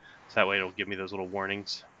Studio. So that way it'll give me those little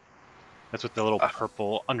warnings. That's what the little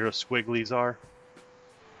purple under squigglies are.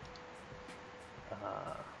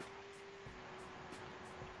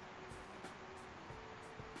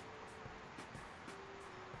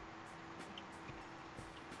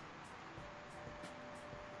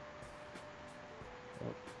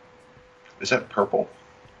 Is that purple?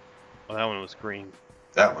 Well, that one was green.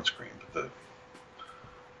 That one's green, but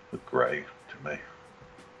the gray to me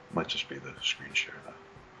might just be the screen share though.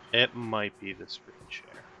 It might be the screen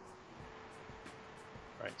share.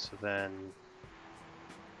 Right, so then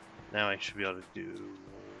now I should be able to do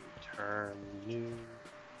turn new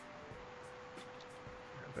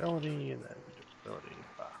durability and then durability.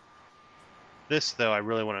 This though, I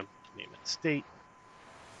really want to name it state.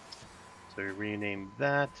 So we rename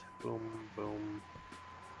that. Boom, boom.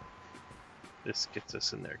 This gets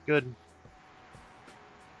us in there good.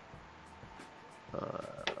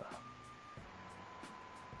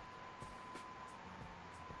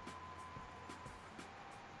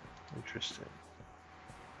 Interesting.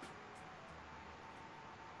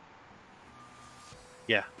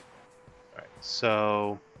 Yeah. Alright,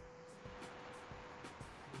 so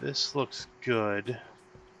this looks good.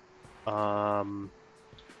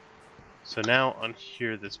 So now on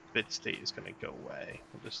here, this bit state is going to go away.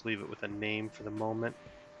 We'll just leave it with a name for the moment.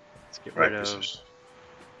 Let's get rid of.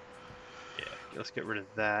 Yeah, let's get rid of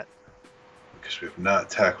that. Because we have not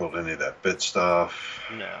tackled any of that bit stuff.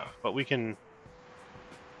 No, but we can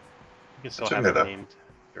still have a named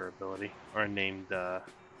durability or a named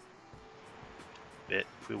bit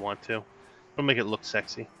if we want to. It'll make it look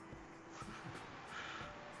sexy.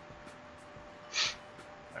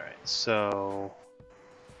 All right, so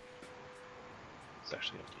It's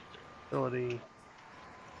actually going to be durability.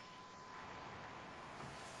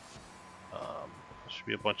 There should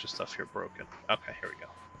be a bunch of stuff here broken. Okay, here we go.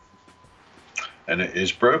 And it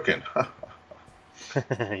is broken.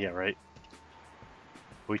 Yeah, right.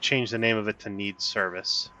 We changed the name of it to Needs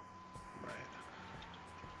Service. Right.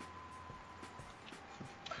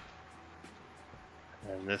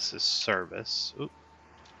 And this is Service. Oop.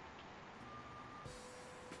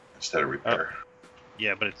 Instead of repair. Oh.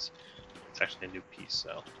 Yeah, but it's actually a new piece,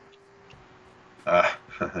 so.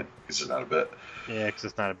 Because it's not a bit. Yeah, because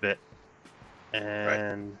it's not a bit.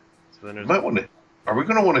 And right. so then there's. Might want to. Are we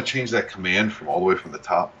going to want to change that command from all the way from the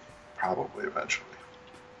top? Probably eventually.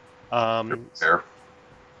 Repair.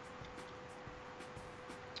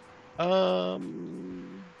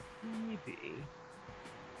 Maybe.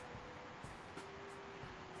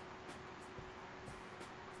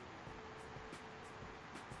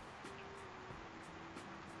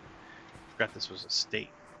 Forgot this was a state.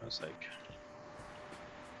 I was like,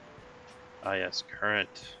 ah, yes,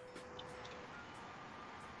 current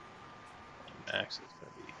max is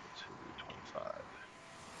going to be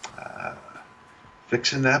 225.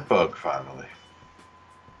 Fixing that bug finally.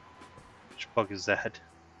 Which bug is that?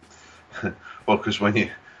 Well, because when you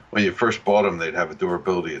first bought them, they'd have a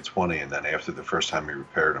durability of 20, and then after the first time you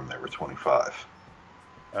repaired them, they were 25.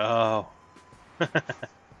 Oh.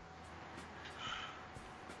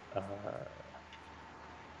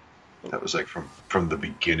 That was like from the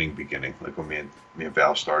beginning, like when me and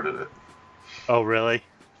Val started it. Oh, really?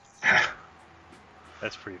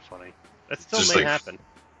 That's pretty funny. That still Just may like, happen.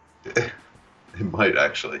 It might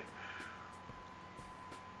actually.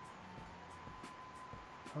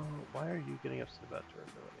 Oh, why are you getting upset about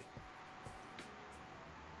durability?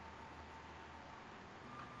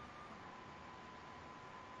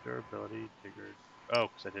 Durability, diggers. Oh,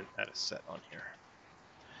 because I didn't add a set on here.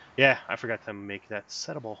 Yeah, I forgot to make that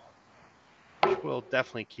settable. Which will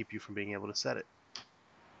definitely keep you from being able to set it.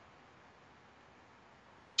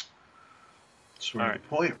 Sort of the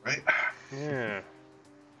point, right? Yeah.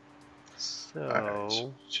 So. Right,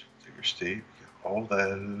 so digger state, all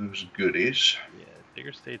those goodies. Yeah,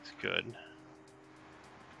 digger state's good.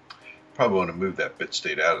 Probably want to move that bit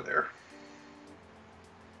state out of there.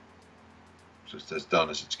 Just as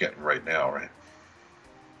done as it's getting right now, right?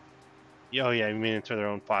 Oh yeah, you mean into their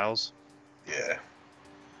own files? Yeah.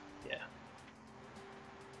 Yeah.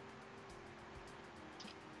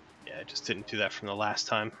 Yeah, I just didn't do that from the last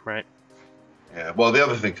time, right? Yeah. Well, the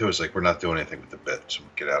other thing too is like we're not doing anything with the bit, so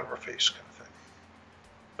get out of our face, kind of thing.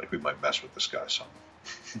 Like we might mess with this guy some.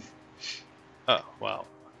 Oh well,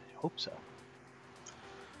 I hope so.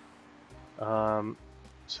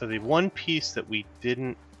 So the one piece that we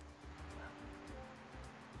didn't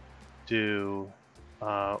do,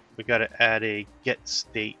 we got to add a get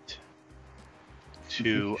state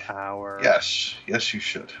to our. Yes, you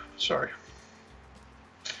should. Sorry.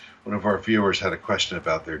 One of our viewers had a question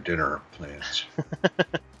about their dinner plans.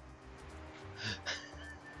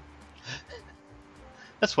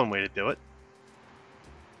 That's one way to do it.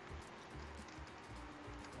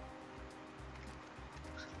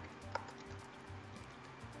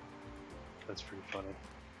 That's pretty funny.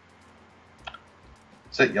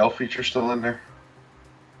 Is that yell feature still in there?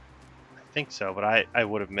 I think so, but I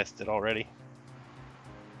would have missed it already.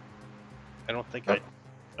 I don't think I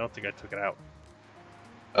took it out.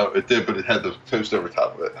 Oh, it did, but it had the toast over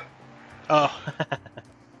top of it. Oh.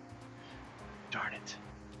 Darn it.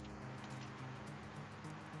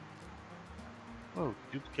 Oh,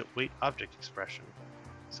 duplicate weight object exception.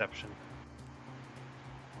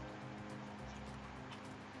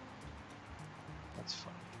 That's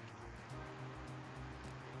fun.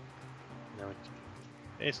 Now we can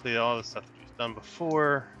basically all the stuff that we've done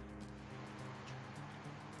before.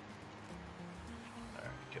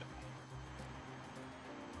 Alright, good.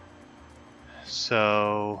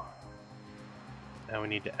 So now we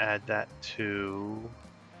need to add that to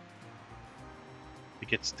the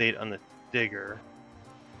get state on the digger.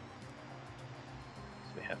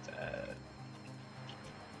 So we have to add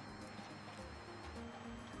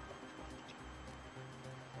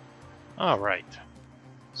all right.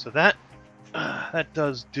 So that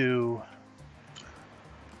does do.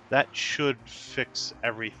 That should fix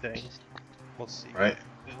everything. We'll see. Right.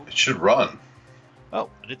 It should run. Oh,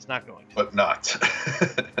 but it's not going to. But not.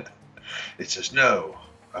 It says no.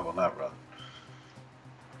 I will not run.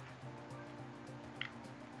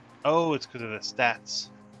 Oh, it's because of the stats.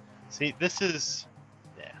 See, this is.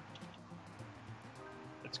 Yeah.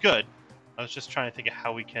 It's good. I was just trying to think of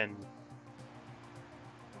how we can.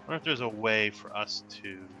 I wonder if there's a way for us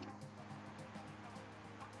to.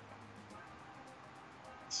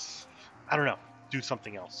 I don't know. do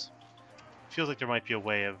something else. Feels like there might be a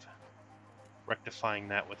way of rectifying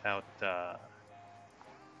that without. I'm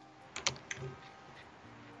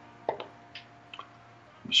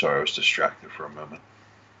sorry, I was distracted for a moment.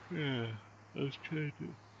 Yeah, I was trying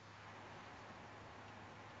to.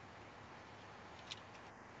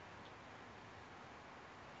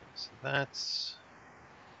 So that's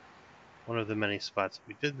one of the many spots that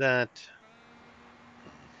we did that.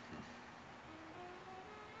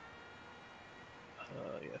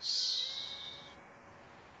 Yes.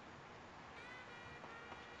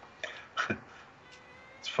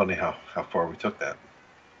 It's funny how far we took that.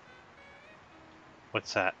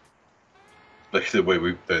 What's that? Like the way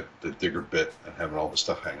the digger bit and having all the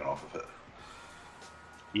stuff hanging off of it.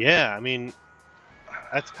 Yeah, I mean,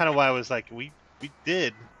 that's kind of why I was like, we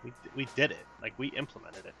did it. Like, we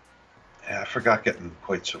implemented it. Yeah, I forgot getting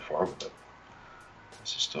quite so far with it. I was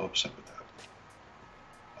still upset with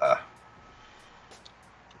that.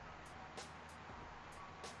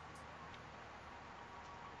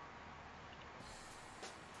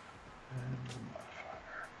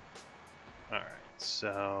 All right,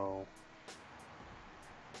 so.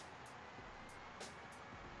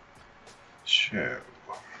 Sure.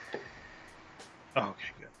 Oh, okay,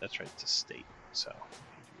 good. That's right. It's a state, so we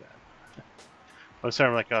can do that. I was sorry,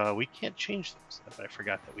 I'm like, we can't change this, but I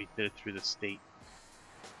forgot that we did it through the state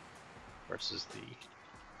versus the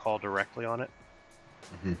call directly on it.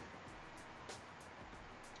 Mm-hmm.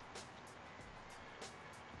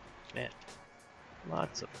 Man,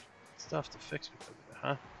 lots of stuff to fix because of it,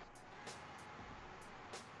 huh?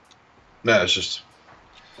 No, it's just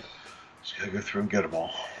gotta go through and get them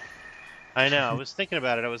all. I know. I was thinking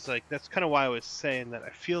about it. I was like, that's kind of why I was saying that.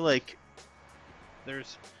 I feel like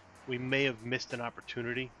we may have missed an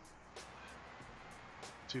opportunity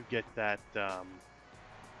to get that, to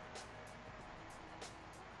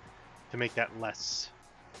make that less,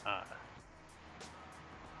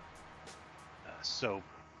 so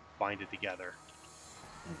binded together.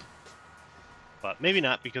 But maybe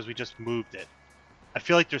not, because we just moved it. I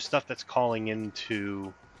feel like there's stuff that's calling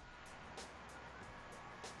into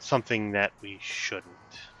something that we shouldn't,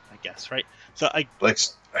 I guess, right? So like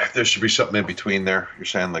there should be something in between there. You're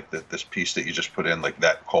saying like that this piece that you just put in, like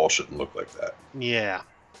that call shouldn't look like that. Yeah.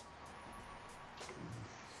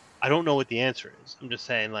 I don't know what the answer is. I'm just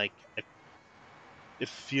saying, like, it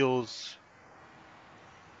feels.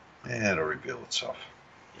 Yeah, it'll reveal itself.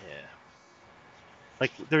 Yeah.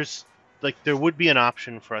 Like there would be an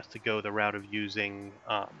option for us to go the route of using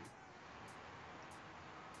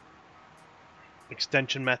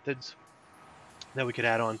extension methods that we could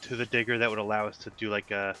add on to the digger that would allow us to do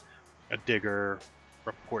like a digger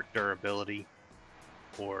report durability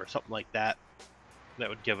or something like that. That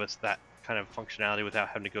would give us that kind of functionality without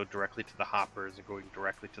having to go directly to the hoppers and going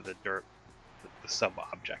directly to the sub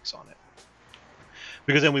objects on it.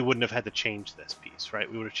 Because then we wouldn't have had to change this piece,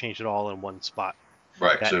 right? We would have changed it all in one spot.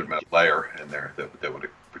 Right, because there'd been a layer in there that would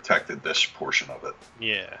have protected this portion of it.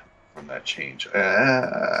 Yeah. From that change.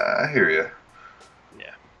 I hear you.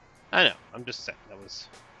 Yeah. I know. I'm just saying that was.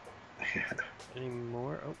 Yeah. Any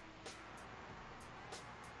more? Oh.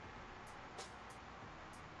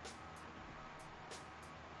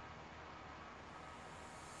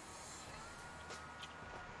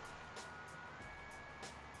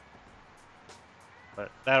 But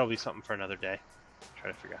that'll be something for another day. Try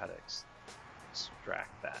to figure out how to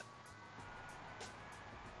extract that.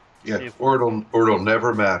 Yeah, or it'll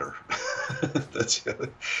never matter. That's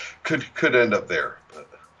could end up there, but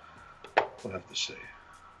we'll have to see.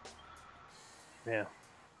 Yeah.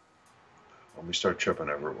 When we start tripping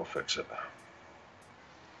over it, we'll fix it.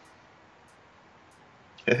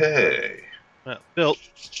 Hey. Well, built.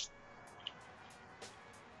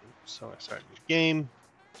 So I started the game.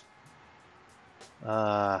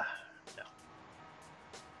 No.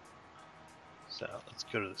 So let's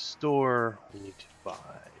go to the store. We need to buy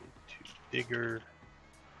 2 digger.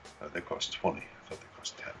 They cost 20. I thought they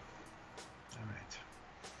cost 10. All right.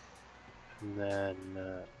 And then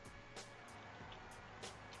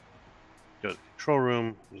go to the control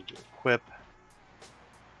room. We need to equip.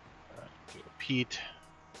 Do a Pete.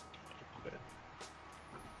 Equip.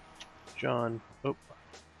 John. Oh.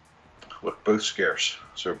 Look, both scarce.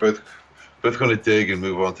 So we're both going to dig and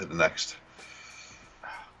move on to the next. Oh,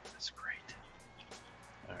 that's great.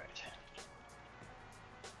 All right.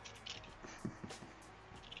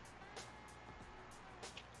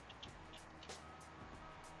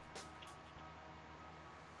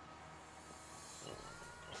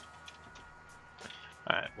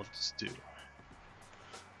 All right, we'll just do.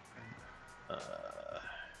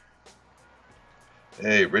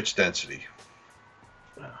 Hey, rich density.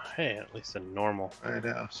 hey, at least a normal. Right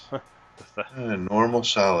out. With the... Normal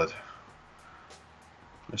solid.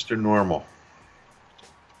 Mr. Normal.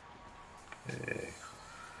 Hey.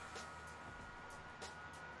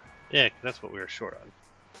 Yeah, 'cause that's what we were short on.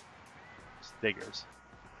 Diggers.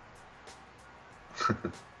 How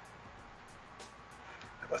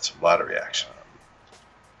about some lottery action?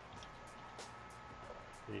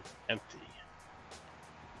 Empty.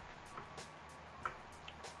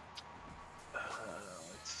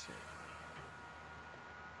 Let's see.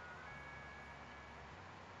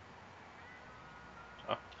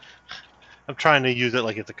 Oh. I'm trying to use it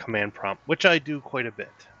like it's a command prompt, which I do quite a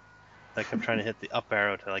bit. Like I'm trying to hit the up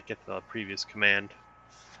arrow to like get to the previous command.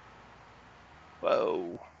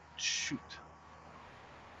 Whoa! Shoot.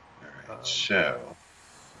 All right. So.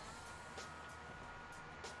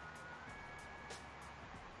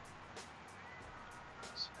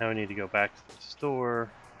 Now we need to go back to the store.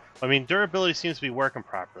 I mean, durability seems to be working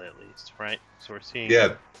properly at least, right? So we're seeing.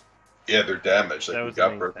 Yeah, they're damaged. Like That we was the got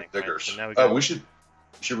main broken thing, right? diggers. So now we Oh, got- we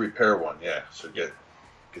should repair one. Yeah, so get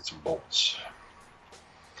some bolts.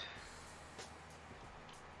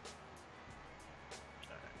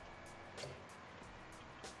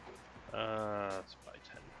 Let's buy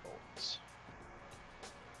 10 bolts.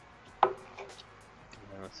 And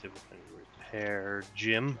then let's see if we can repair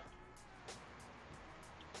Jim.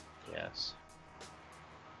 Yes.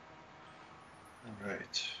 All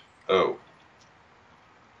right. Oh.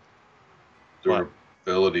 What?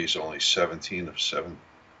 Durability is only 17 of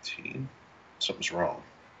 17. Something's wrong.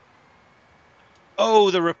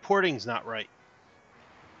 Oh, the reporting's not right.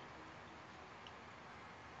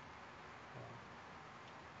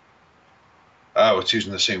 Oh, it's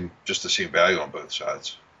using just the same value on both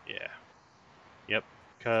sides. Yeah. Yep.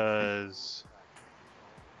 Cause.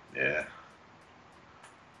 Yeah.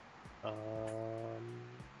 Um.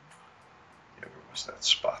 Yeah, where was that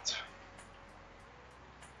spot?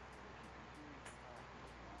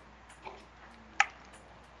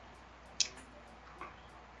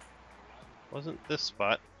 Wasn't this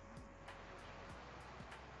spot?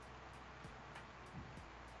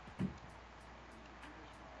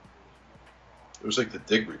 It was like the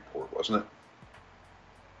dig report, wasn't it?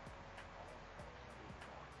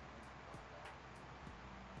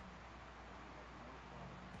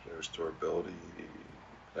 There's durability.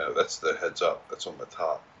 No, that's the heads up. That's on the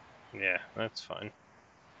top. Yeah, that's fine.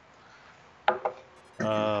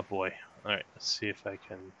 Boy. Alright, let's see if I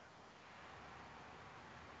can.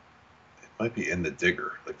 It might be in the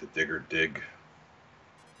digger, like the digger dig.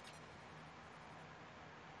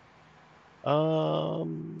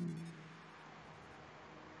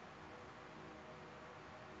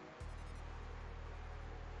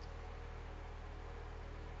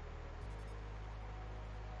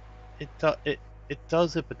 It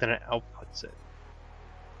does it, but then it outputs it.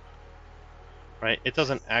 Right? It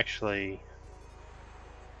doesn't actually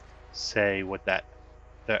say what that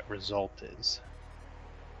result is.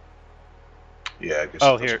 Yeah, I guess.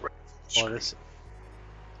 Oh, it does here. it right. Well,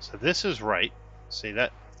 so this is right. See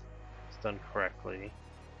that? It's done correctly.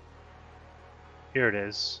 Here it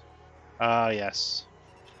is. Yes.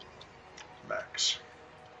 Max.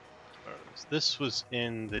 This was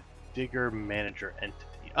in the digger manager entity.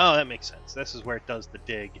 Oh, that makes sense. This is where it does the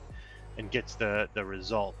dig and gets the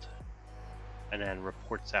result and then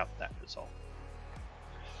reports out that result.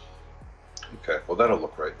 Okay, well that'll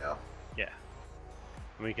look right now. Yeah.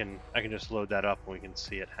 And I can just load that up and we can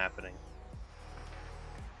see it happening.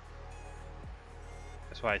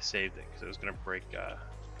 That's why I saved it, because it was going to break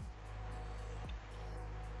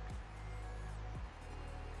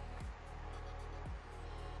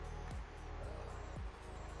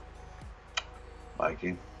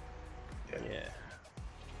Mikey. Yeah.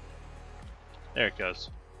 There it goes.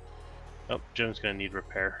 Oh, Jim's going to need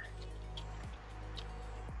repair.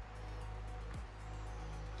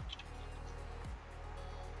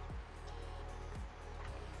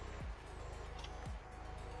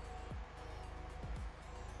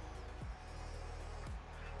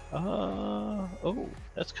 Oh,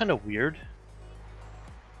 that's kind of weird.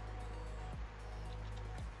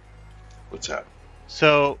 What's that?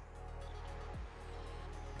 So,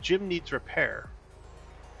 Jim needs repair.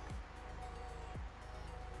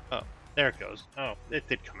 Oh, there it goes. Oh, it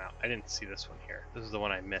did come out. I didn't see this one here. This is the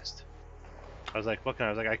one I missed. I was like looking, I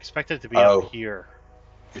was like, I expected it to be up here.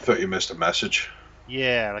 You thought you missed a message?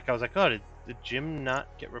 Yeah, like I was like, oh, did Jim not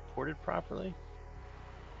get reported properly?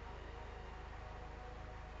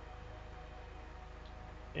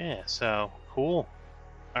 Yeah, so cool.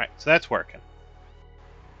 Alright, so that's working.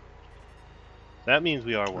 That means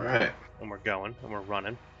we are working. Right. And we're going, and we're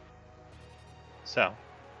running. So,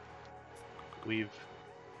 we've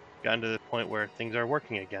gotten to the point where things are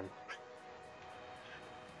working again.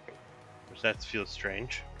 Which that feels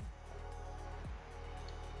strange.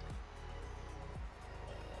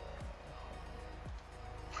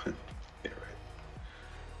 Yeah, right.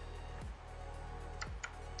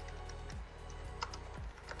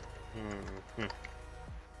 Mm-hmm.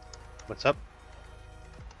 What's up?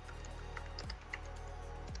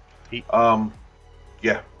 Pete?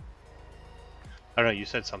 Yeah. I don't know, you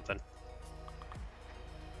said something.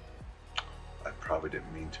 I probably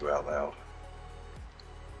didn't mean to out loud.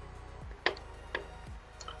 Alright,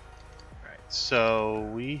 so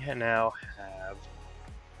we now have...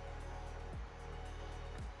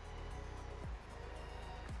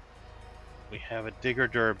 We have a digger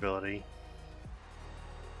durability.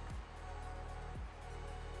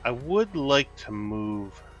 I would like to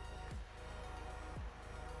move...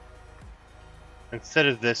 Instead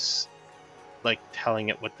of this, like, telling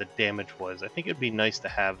it what the damage was, I think it'd be nice to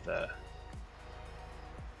have the...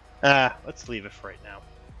 let's leave it for right now.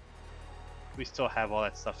 We still have all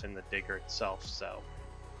that stuff in the digger itself, so...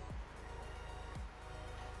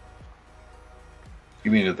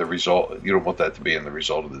 You mean that the result? You don't want that to be in the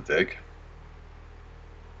result of the dig?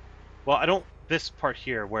 Well, I don't... This part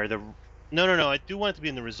here, where the... No, I do want it to be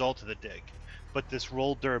in the result of the dig. But this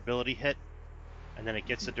roll durability hit, and then it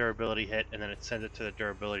gets the durability hit, and then it sends it to the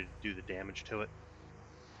durability to do the damage to it.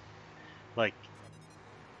 Like...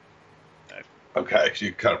 Okay, so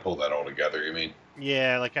you kind of pull that all together, you mean?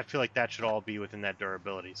 Yeah, like, I feel like that should all be within that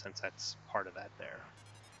durability, since that's part of that there.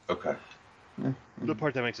 Okay. The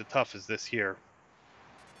part that makes it tough is this here.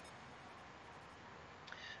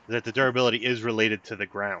 That the durability is related to the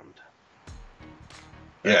ground.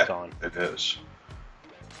 Yeah, It's on. it is.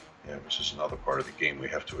 Yeah, which is another part of the game we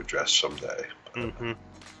have to address someday. Mm-hmm.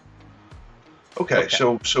 Okay,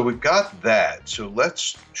 so we got that. So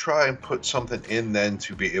let's try and put something in then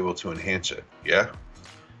to be able to enhance it. Yeah,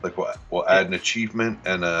 like what? We'll add an achievement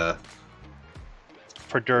and a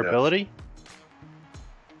for durability.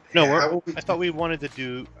 Yeah. No, I thought we wanted to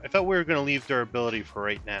do. I thought we were going to leave durability for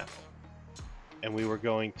right now, and we were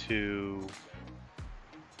going to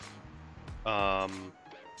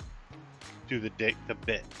do the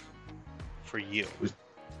bit for yield.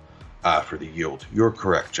 For the yield. You're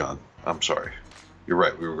correct, John. I'm sorry. You're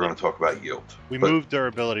right. We were going to talk about yield. We moved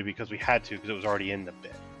durability because we had to, because it was already in the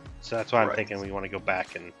bit. So that's why I'm thinking we want to go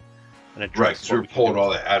back and address. Right, so we're pulling all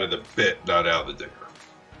that out of the bit, not out of the digger.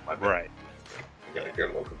 Right. I gotta get a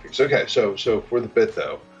little confused. Okay, so for the bit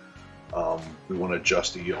though, we want to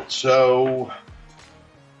adjust the yield. So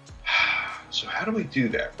how do we do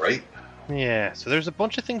that, right? Yeah. So there's a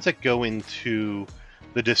bunch of things that go into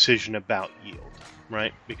the decision about yield,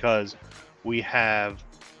 right? Because we have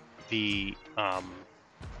the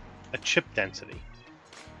a chip density,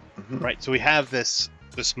 right? So we have this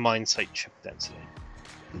mine site chip density.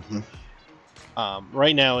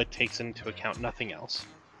 Right now, it takes into account nothing else.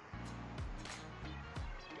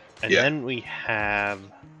 And then we have...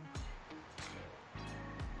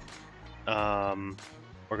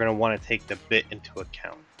 we're going to want to take the bit into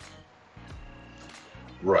account.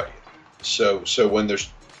 Right. So when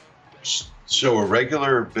there's... So a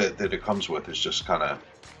regular bit that it comes with is just kind of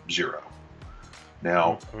 0.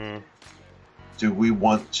 Now, do we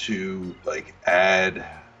want to, like, add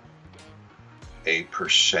a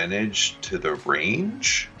percentage to the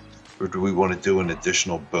range? Or do we want to do an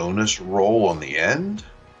additional bonus roll on the end?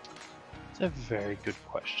 That's a very good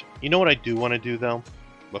question. You know what I do want to do, though?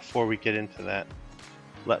 Before we get into that,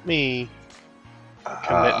 let me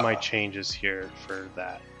commit my changes here for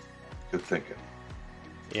that. Good thinking.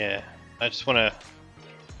 Yeah, I just want to...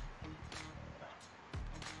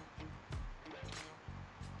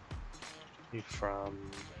 from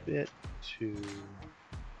bit to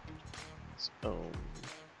its own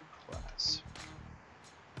class.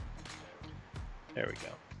 There we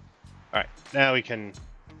go. Alright, now we can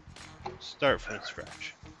start from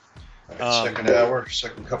scratch. All right, second hour,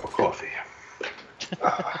 second cup of coffee.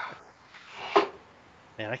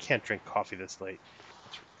 Man, I can't drink coffee this late.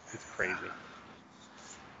 It's crazy.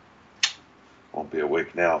 Won't be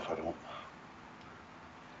awake now if I don't.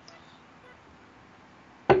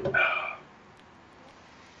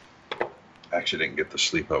 Actually didn't get the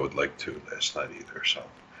sleep I would like to last night either, so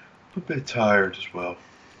I'm a bit tired as well.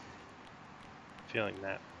 Feeling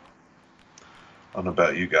that. I don't know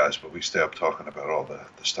about you guys, but we stay up talking about all the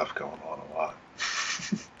stuff going on a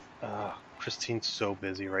lot. Christine's so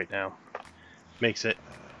busy right now. Makes it...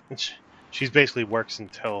 She's basically works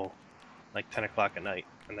until like 10 o'clock at night,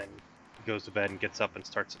 and then goes to bed and gets up and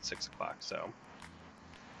starts at 6 o'clock, so...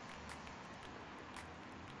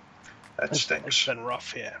 That It's stinks. been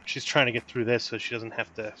rough, yeah. She's trying to get through this so she doesn't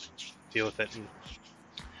have to deal with it.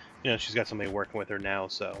 And, she's got somebody working with her now,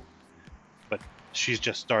 so. But she's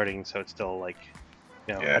just starting, so it's still like,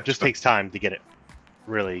 Yeah, it just takes time to get it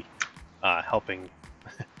really helping.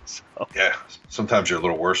 So yeah. Sometimes you're a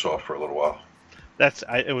little worse off for a little while.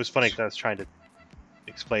 it was funny because I was trying to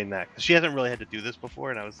explain that because she hasn't really had to do this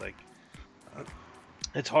before, and I was like,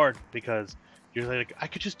 it's hard because you're like, I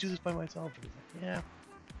could just do this by myself. And it's like, yeah,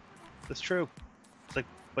 that's true. It's like,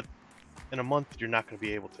 but in a month you're not going to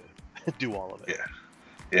be able to do all of it. Yeah,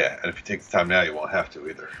 yeah. And if you take the time now, you won't have to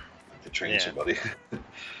either to train somebody.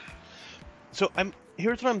 So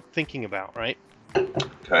here's what I'm thinking about, right?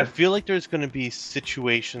 Okay. I feel like there's going to be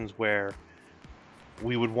situations where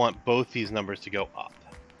we would want both these numbers to go up.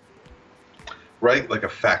 Right, like a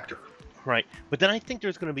factor. Right, but then I think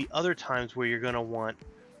there's going to be other times where you're going to want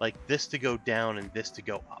like this to go down and this to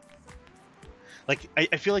go up. Like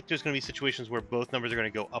I feel like there's going to be situations where both numbers are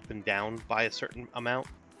going to go up and down by a certain amount,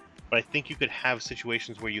 but I think you could have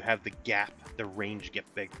situations where you have the gap, the range get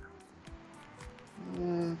bigger.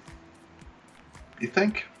 You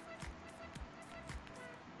think?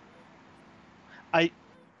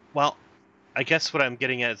 Well, I guess what I'm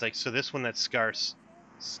getting at is like, so this one that's scarce.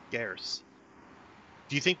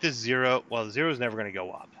 Do you think this zero? Well, the zero is never going to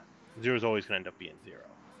go up. Zero is always going to end up being zero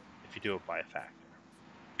if you do it by a factor.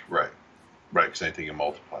 Right, right. Because anything you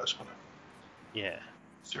multiply is going to. Yeah.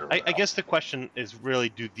 Zero. I guess the question is really,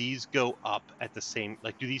 do these go up at the same?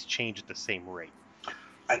 Like, do these change at the same rate?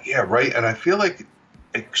 Yeah, right. And I feel like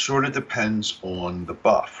it sort of depends on the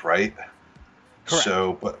buff, right? Correct.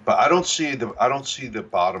 So, but I don't see the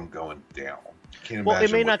bottom going down. Can't well, it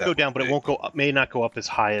imagine may what not that go down, would but be. it won't go up. May not go up as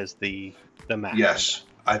high as the max. Yes,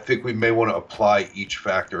 I think we may want to apply each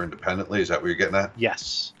factor independently. Is that what you're getting at?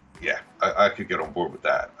 Yes. Yeah, I could get on board with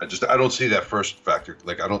that. I don't see that first factor.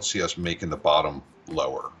 Like, I don't see us making the bottom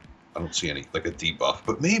lower. I don't see any like a debuff,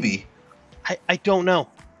 but maybe. I don't know.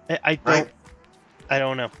 I don't. Right. I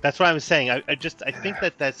don't know. That's what I was saying. I think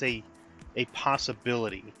that's a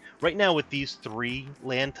possibility. Right now with these three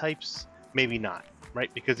land types, maybe not,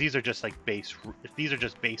 right? Because these are just like base. If these are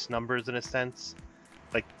just base numbers in a sense,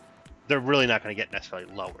 like they're really not going to get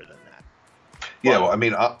necessarily lower than that. Yeah, well, I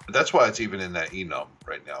mean, that's why it's even in that enum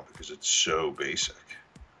right now because it's so basic.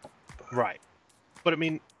 Right. But I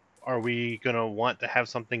mean, are we going to want to have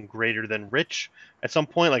something greater than rich at some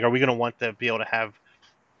point? Like, are we going to want to be able to have,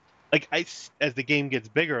 like, as the game gets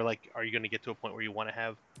bigger, like, are you going to get to a point where you want to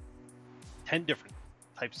have 10 different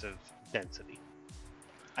types of density?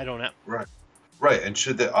 I don't know. Right. Right. And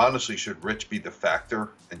should rich be the factor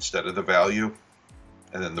instead of the value?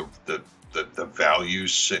 And then the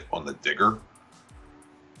values sit on the digger?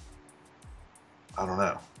 I don't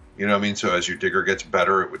know. You know what I mean? So as your digger gets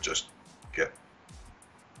better, it would just get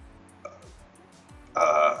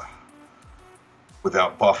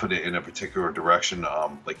without buffing it in a particular direction,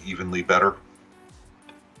 like evenly better.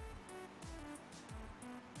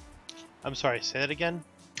 I'm sorry, say that again?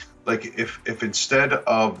 Like if instead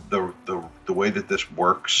of the way that this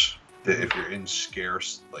works, that if you're in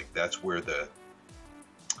scarce, like that's where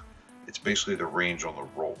it's basically the range on the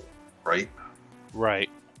roll, right? Right.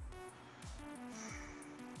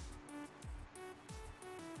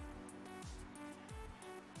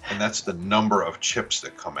 And that's the number of chips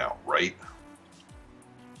that come out, right?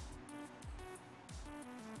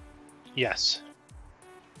 Yes.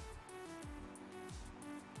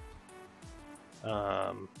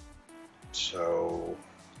 So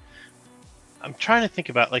I'm trying to think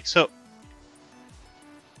about, like, so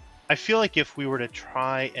I feel like if we were to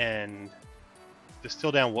try and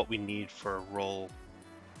distill down what we need for roll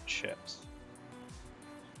chips,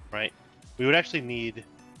 right? We would actually need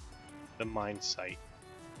the mine site.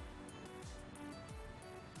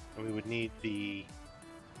 And we would need the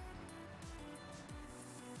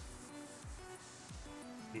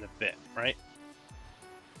bit, right?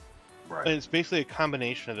 right. And it's basically a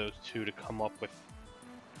combination of those two to come up with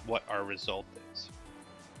what our result is.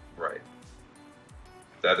 Right.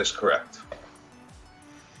 That is correct.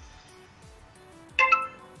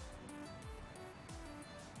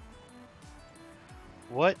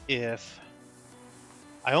 What if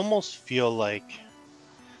I almost feel like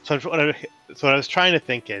so what I was trying to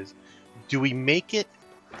think is, do we make it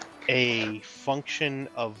a function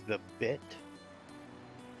of the bit,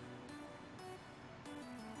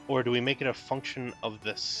 or do we make it a function of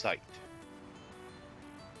the site?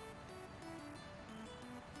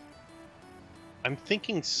 I'm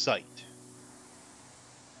thinking site.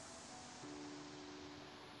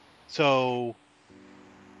 So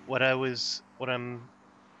what I'm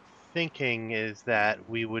thinking is that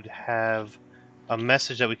we would have a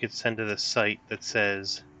message that we could send to the site that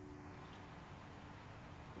says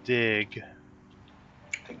dig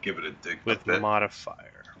And give it a dig with a bit.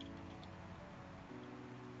 modifier.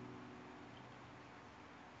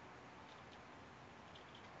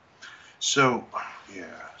 So, yeah.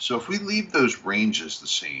 So if we leave those ranges the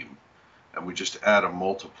same, and we just add a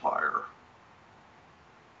multiplier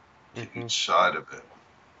to each side of it,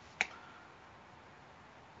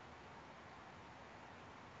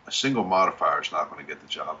 a single modifier is not going to get the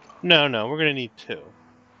job done. No, we're going to need 2.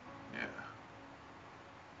 Yeah.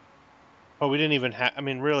 But we didn't even have. I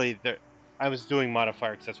mean, really, I was doing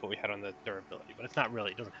modifier because that's what we had on the durability, but it's not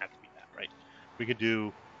really. It doesn't have to be that, right? We could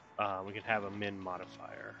do. We could have a min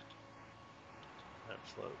modifier. And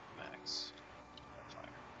float max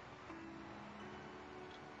modifier.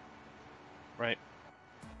 Right.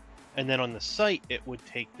 And then on the site, it would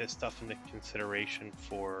take this stuff into consideration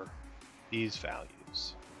for these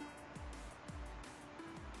values.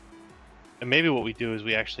 And maybe what we do is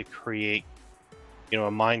we actually create, a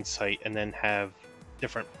mine site and then have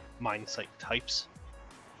different mine site types.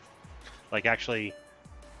 Like actually,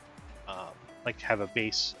 like have a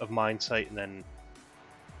base of mine site and then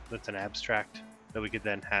that's an abstract that we could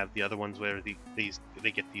then have the other ones where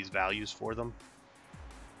they get these values for them.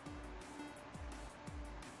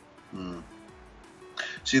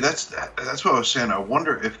 See, that's what I was saying. I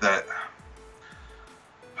wonder if that.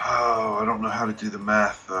 Oh, I don't know how to do the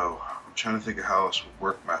math though. I'm trying to think of how this would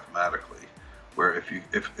work mathematically. Where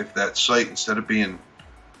if that site instead of being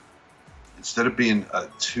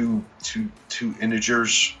two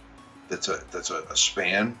integers, that's a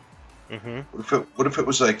span. What if it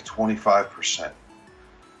was like 25%?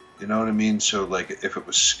 You know what I mean? So like if it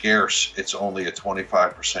was scarce, it's only a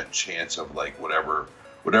 25% chance of like whatever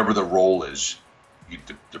the roll is. You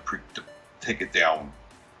take it down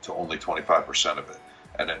to only 25% of it,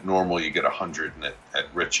 and at normal you get 100, and at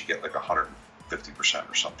rich you get like 150%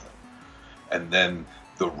 or something. And then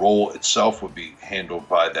the roll itself would be handled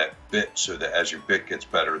by that bit, so that as your bit gets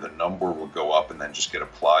better, the number will go up and then just get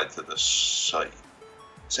applied to the site.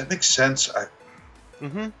 Does that make sense?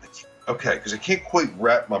 Okay, because I can't quite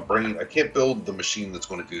wrap my brain. I can't build the machine that's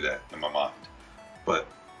going to do that in my mind, but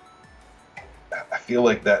I feel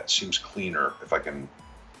like that seems cleaner if I can.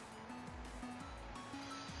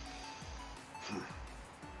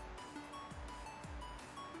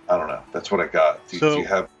 I don't know. That's what I got. Do you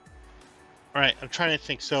have? All right, I'm trying to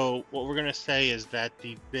think. So what we're gonna say is that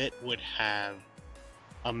the bit would have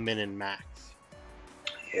a min and max.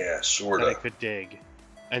 Yeah, sort of. That it could dig,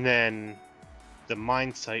 and then the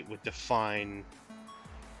mine site would define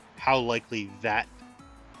how likely that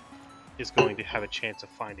is going to have a chance of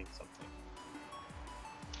finding something.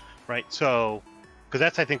 Right, so, because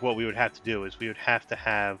that's, I think, what we would have to do is we would have to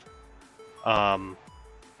have a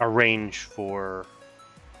range for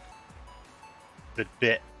the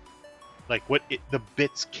bit, like what the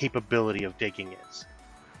bit's capability of digging is.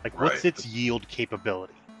 Like, what's its yield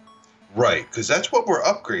capability? Right, because that's what we're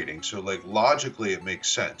upgrading, so, like, logically it makes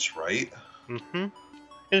sense, right? And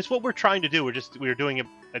it's what we're trying to do. We're doing it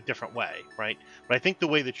a different way, right? But I think the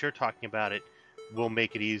way that you're talking about it will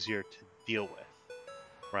make it easier to deal with.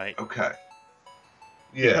 Right. Okay.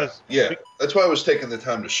 Yeah. That's why I was taking the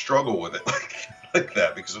time to struggle with it like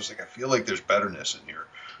that, because I was like, I feel like there's betterness in here.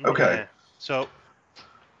 Okay. Yeah. So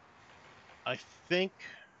I think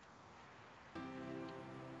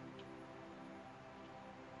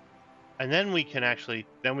and then we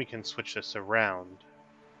can switch this around.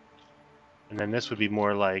 And then this would be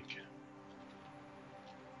more like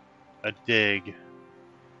a dig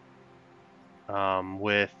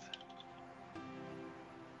with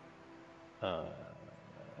a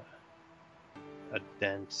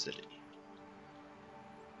density,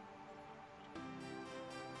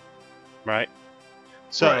 right?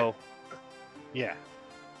 So, yeah,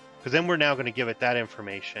 because then we're now going to give it that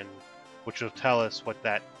information, which will tell us what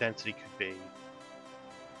that density could be.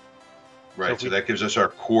 Right. So that gives us our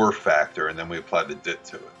core factor, and then we apply the bit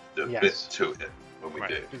to it. Bit to it when we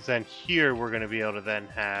dig. Because then here we're going to be able to then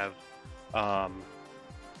have,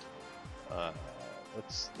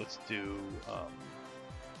 let's do.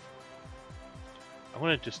 I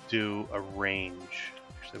want to just do a range.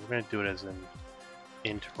 Actually, we're going to do it as an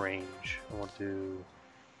int range. I want to do.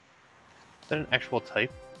 Is that an actual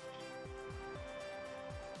type?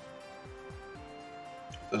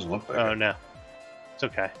 Doesn't look like. Oh no, it's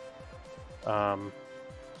okay. I'm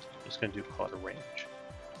just going to call it a range.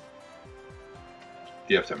 Do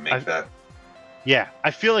you have to make that? Yeah, I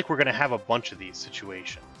feel like we're going to have a bunch of these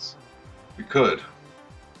situations. We could.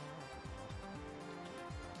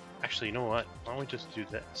 Actually, you know what? Why don't we just do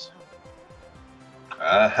this?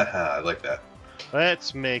 I like that.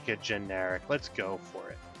 Let's make a generic. Let's go for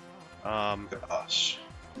it. Us.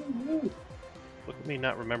 Look at me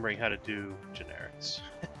not remembering how to do generics.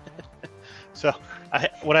 So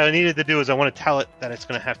what I needed to do is I want to tell it that it's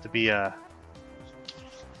going to have to be a...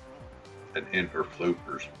 An int or float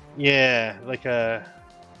or something. Yeah, like a...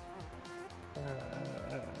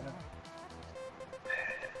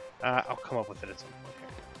 I'll come up with it at some point here.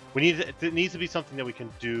 We need it needs to be something that we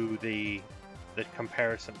can do the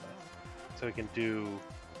comparison with. So we can do...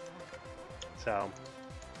 So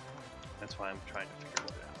that's why I'm trying to figure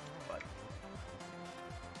it out.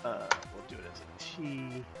 But we'll do it as a T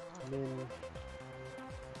min.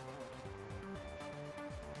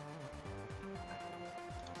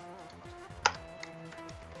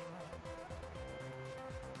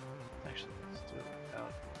 Actually, let's do it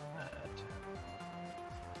without that.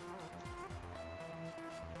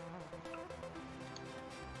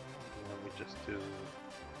 And then we just do...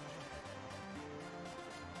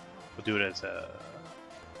 We'll do it as a...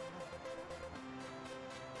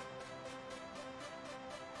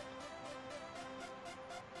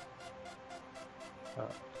 T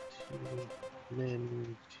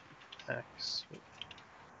min T x.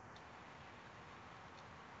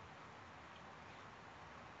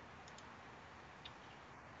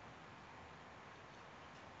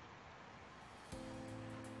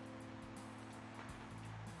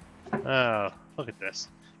 Oh, look at this.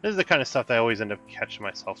 This is the kind of stuff that I always end up catching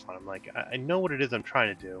myself on. I'm like, I know what it is I'm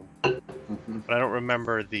trying to do, but I don't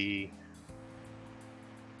remember the...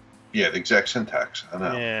 Yeah, the exact syntax. I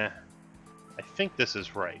know. Yeah. I think this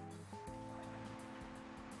is right.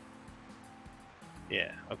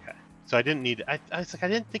 Yeah, okay. So I didn't need... I was like, I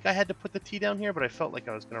didn't think I had to put the T down here, but I felt like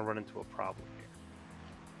I was going to run into a problem here.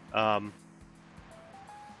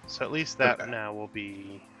 So at least that now will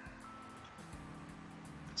be...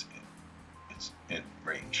 It's in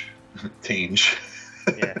range. Tange.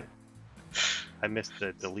 Yeah. I missed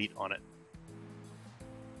the delete on it.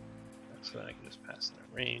 So then I can just pass in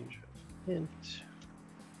a range of int.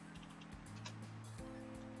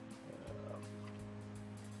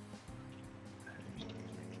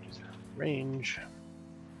 Range.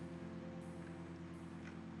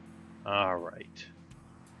 All right.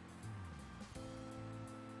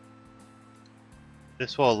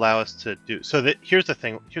 This will allow us to do so. That here's the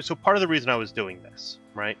thing. So part of the reason I was doing this,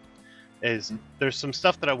 right, is there's some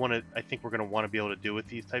stuff that I think we're going to want to be able to do with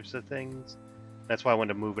these types of things. That's why I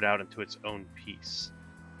wanted to move it out into its own piece.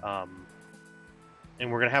 And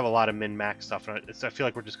we're going to have a lot of min-max stuff. And I feel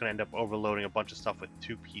like we're just going to end up overloading a bunch of stuff with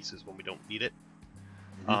two pieces when we don't need it.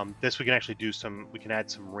 This we can actually do we can add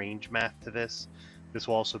some range math to this. This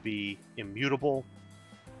will also be immutable.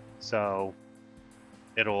 So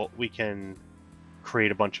we can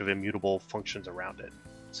create a bunch of immutable functions around it.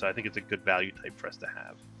 So I think it's a good value type for us to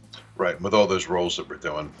have. Right, with all those roles that we're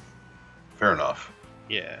doing. Fair enough.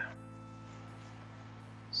 Yeah.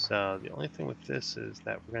 So the only thing with this is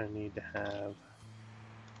that we're going to need to have...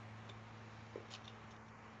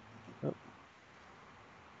 Oh.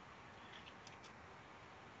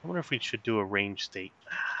 I wonder if we should do a range state.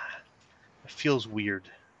 It feels weird.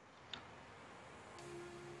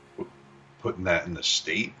 Putting that in the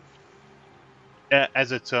state?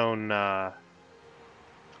 As its own...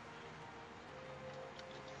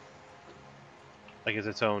 like as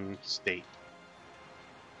its own state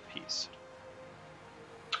piece.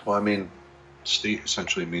 Well, I mean, state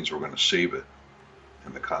essentially means we're going to save it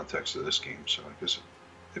in the context of this game, so I guess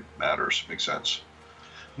it matters. Makes sense.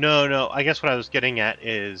 No. I guess what I was getting at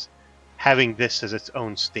is having this as its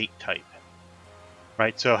own state type.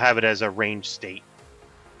 Right? So have it as a range state.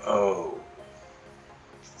 Oh.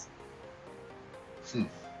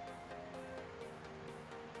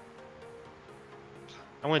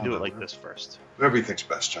 I'm going to do it like this first. Whatever you think's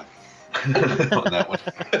best, John. On that one.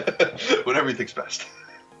 Whatever you think's best.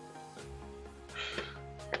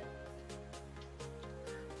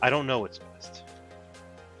 I don't know what's best.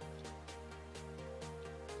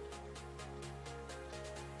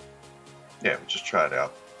 Yeah, we'll just try it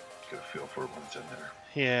out. Get a feel for it when it's in there.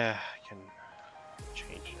 Yeah, I can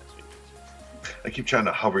change it as we need to. I keep trying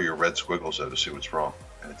to hover your red squiggles though to see what's wrong,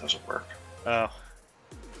 and it doesn't work. Oh.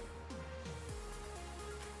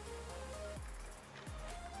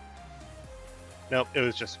 Nope, it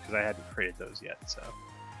was just because I hadn't created those yet, so.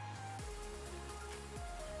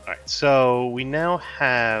 Alright, so we now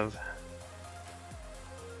have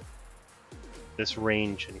this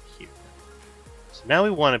range in here. So now we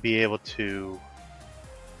want to be able to...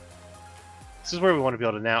 This is where we want to be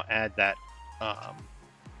able to now add that, the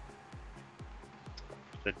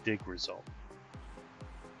dig result.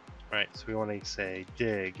 Right, so we want to say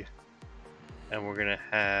dig, and we're going to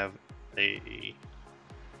have a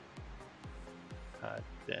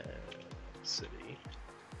density.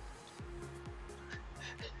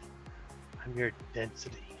 I'm your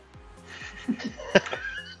density.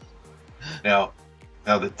 Now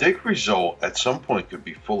the dig result at some point could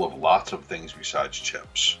be full of lots of things besides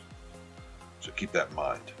chips. So keep that in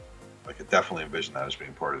mind. I could definitely envision that as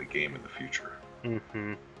being part of the game in the future.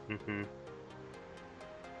 Mm-hmm. Mm-hmm.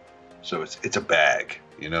 So it's a bag.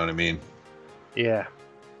 You know what I mean? Yeah.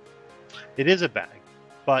 It is a bag,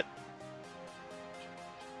 but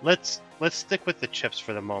let's stick with the chips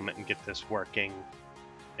for the moment and get this working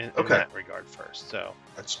in that regard first. So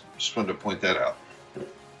I just wanted to point that out.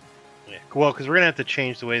 Yeah, well, because we're gonna have to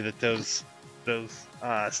change the way that those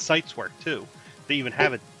sites work too. They even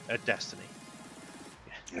have a destiny.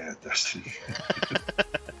 Yeah, destiny.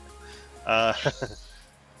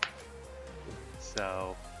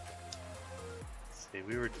 So let's see.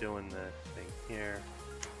 We were doing the thing here.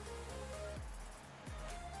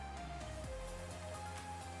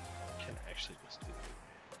 I can actually just do.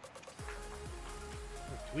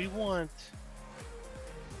 Do we want?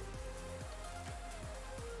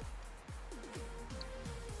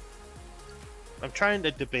 I'm trying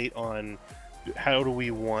to debate on how do we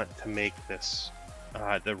want to make this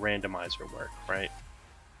the randomizer work, right?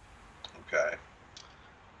 Okay.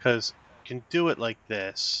 Because you can do it like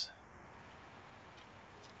this.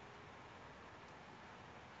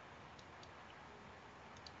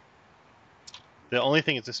 The only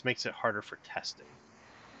thing is this makes it harder for testing.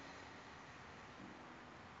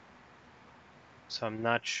 So I'm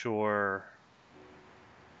not sure.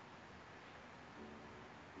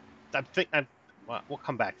 Well, we'll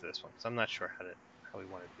come back to this one because I'm not sure how we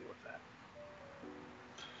want to deal with that.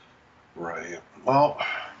 Right. Well.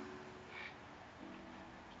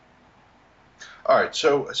 All right.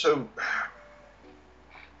 So.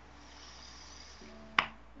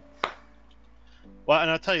 Well,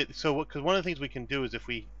 and I'll tell you. So, because one of the things we can do is if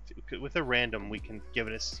we, with a random, we can give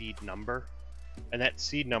it a seed number, and that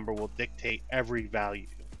seed number will dictate every value.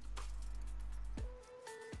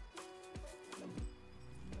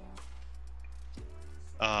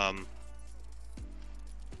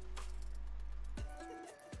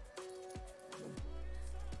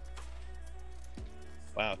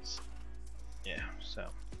 Wow. Yeah. So.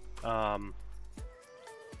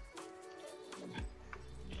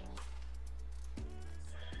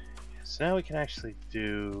 So now we can actually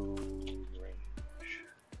do range.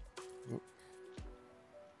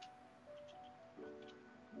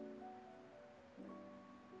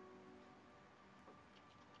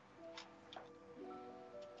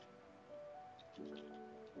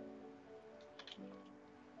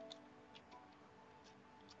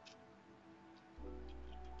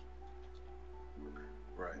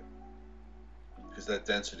 Right. Because that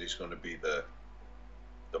density is going to be the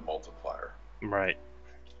multiplier. Right.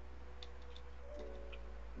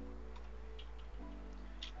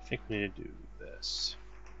 I think we need to do this.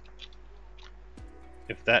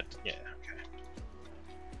 If that, yeah, okay.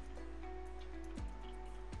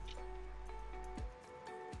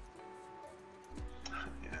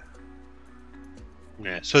 Yeah.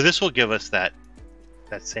 Yeah. So this will give us that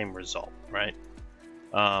same result, right?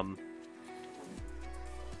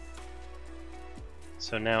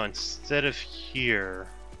 So now instead of here,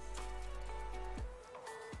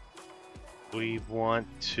 we want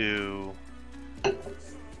to.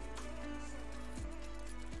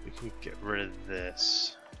 We can get rid of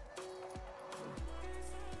this.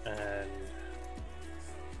 And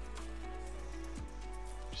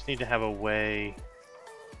just need to have a way.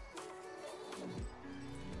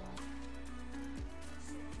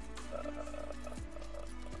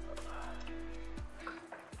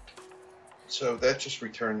 So that just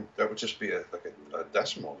returned. That would just be a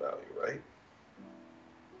decimal value, right?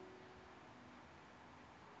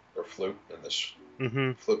 Or float in this.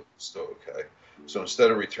 Mm-hmm. Float still okay. So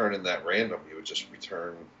instead of returning that random, you would just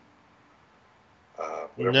return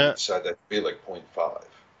whatever No. you decide that to be, like 0.5.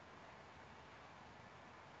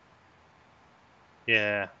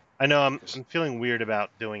 Yeah, I know. I'm feeling weird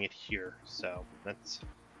about doing it here, so that's.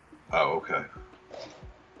 Oh, okay.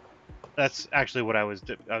 That's actually what I was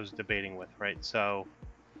debating with, right? So,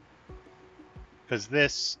 because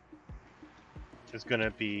this is going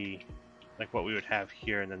to be like what we would have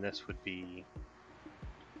here, and then this would be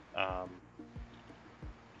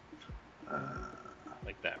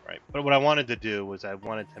like that, right? But what I wanted to do was I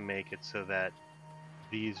wanted to make it so that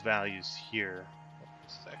these values here.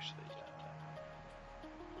 This is actually.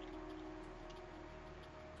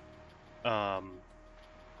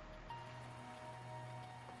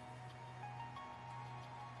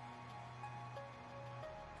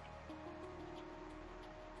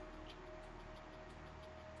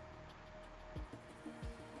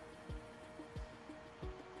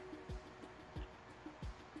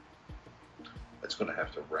 it's going to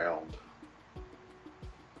have to round.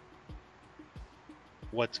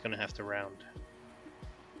 What's going to have to round?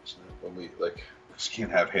 Isn't it when we like just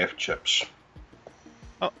can't have half chips?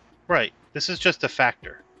 Oh, right. This is just a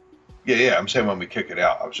factor. Yeah. I'm saying when we kick it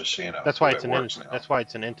out, I was just saying that's why it's an that's why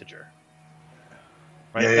it's an integer.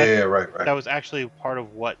 Right? Yeah, right. That was actually part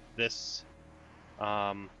of what this.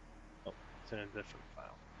 Oh, it's in a different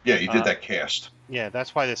file. Yeah, you did that cast. Yeah,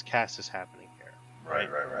 that's why this cast is happening here.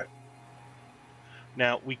 Right.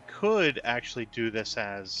 Now we could actually do this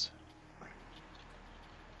as.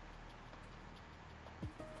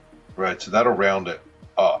 Right, so that'll round it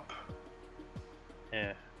up.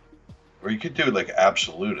 Yeah. Or you could do like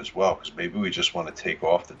absolute as well, because maybe we just want to take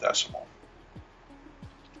off the decimal.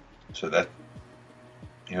 So that,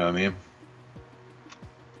 you know what I mean?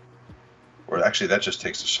 Or actually, that just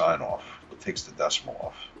takes the sign off. It takes the decimal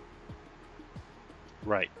off.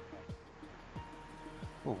 Right.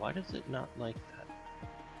 Well, why does it not like that?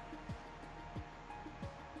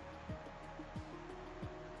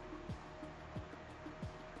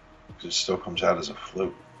 Because it still comes out as a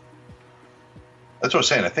float. That's what I'm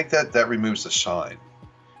saying. I think that removes the sign.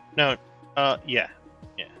 No, yeah.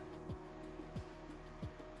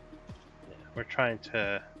 We're trying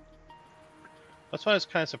to. That's why I was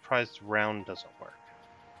kind of surprised round doesn't work.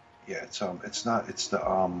 Yeah, it's not. It's the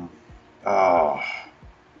oh,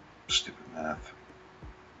 stupid math.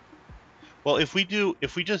 Well, if we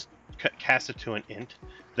just cast it to an int,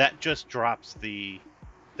 that just drops the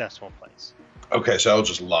decimal place. Okay, so I'll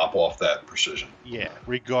just lop off that precision. Yeah,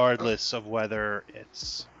 regardless of whether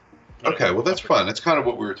it's. Okay, well that's fine. That's kind of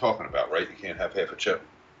what we were talking about, right? You can't have half a chip.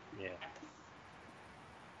 Yeah.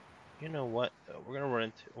 You know what? We're gonna run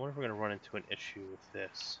into. I wonder if we're gonna run into an issue with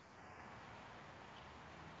this.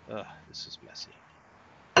 Ugh, this is messy.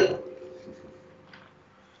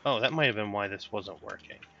 Oh, that might have been why this wasn't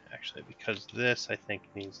working, actually, because this I think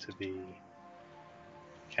needs to be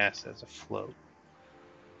cast as a float.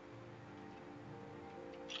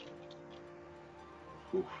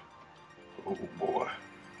 Oof. Oh boy.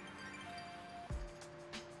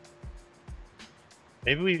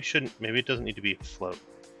 Maybe we shouldn't. Maybe it doesn't need to be a float.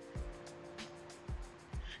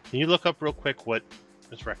 Can you look up real quick what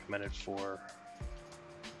is recommended for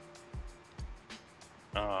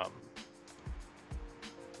So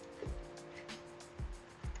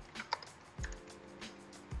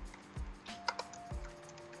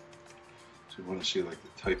you want to see like the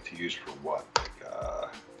type to use for what?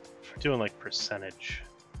 for doing like percentage.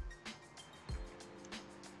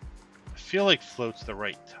 I feel like float's the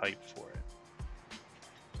right type for it.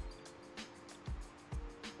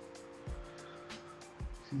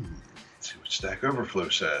 Let's see what Stack Overflow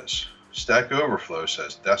says. Stack Overflow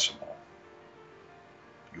says decimal.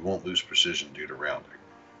 You won't lose precision due to rounding.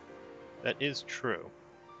 That is true.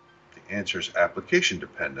 The answer is application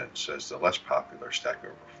dependent, says the less popular Stack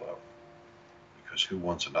Overflow. Because who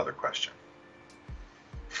wants another question?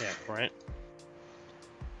 Yeah, right.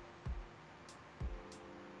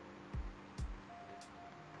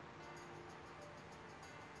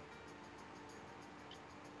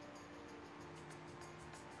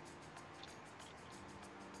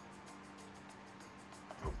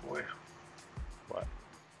 Oh boy. What?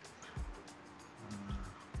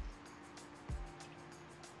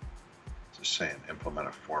 Just saying, implement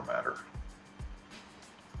a formatter.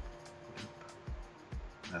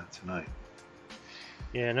 Not tonight.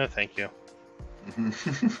 Yeah, no thank you.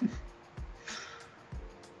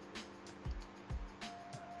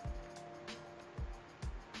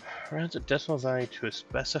 Rounds a decimal value to a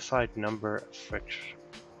specified number of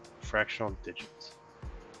fractional digits.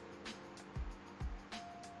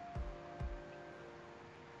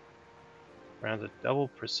 Rounds a double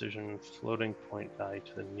precision floating point value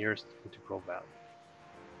to the nearest integral value.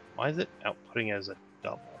 Why is it outputting as a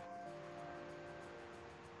double?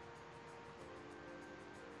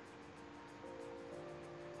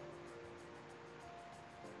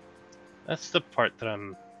 That's the part that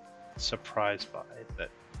I'm surprised by, that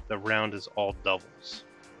the round is all doubles.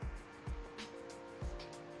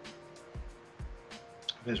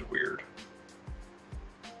 It is weird.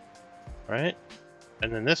 Right?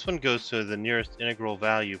 And then this one goes to the nearest integral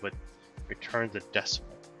value, but returns a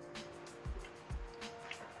decimal.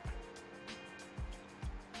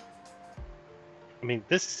 I mean,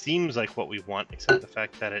 this seems like what we want, except the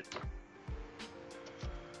fact that it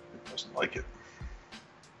doesn't like it.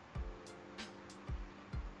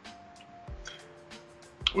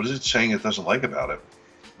 What is it saying it doesn't like about it?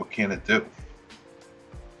 What can it do?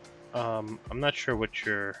 I'm not sure what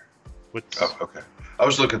you're. Oh, okay. I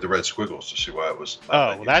was looking at the red squiggles to see why it was.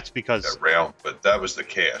 Oh, well, that's because that round, but that was the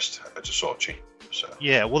cast. I just saw it change. So.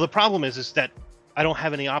 Yeah. Well, the problem is that I don't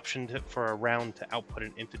have any option for a round to output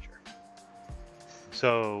an integer.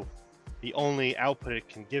 So the only output it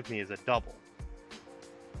can give me is a double,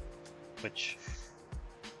 which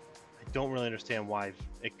I don't really understand why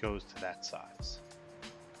it goes to that size.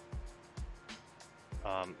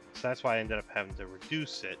 So that's why I ended up having to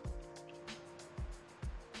reduce it.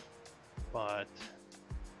 But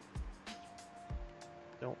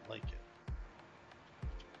don't like it.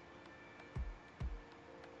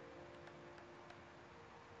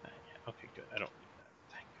 Okay, good. I don't need that.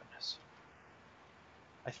 Thank goodness.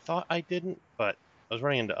 I thought I didn't, but I was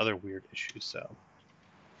running into other weird issues, so.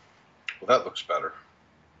 Well, that looks better.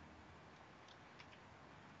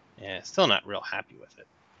 Yeah, still not real happy with it.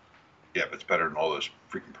 Yeah, but it's better than all those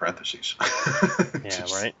freaking parentheses. Yeah,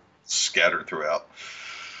 right? Scattered throughout.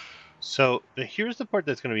 So here's the part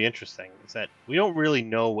that's going to be interesting, is that we don't really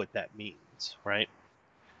know what that means, right?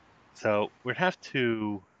 So we'd have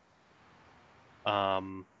to,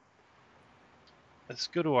 let's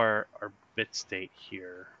go to our bit state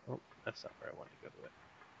here. Oh, that's not where I want to go to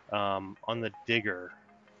it. On the digger.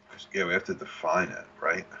 Yeah, we have to define it,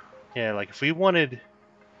 right? Yeah, like if we wanted,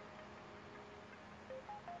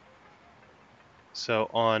 so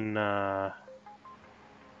on,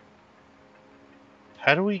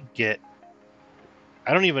 how do we get,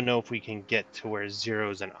 I don't even know if we can get to where 0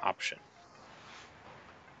 is an option.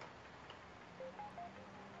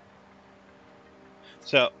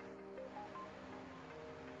 So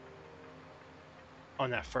on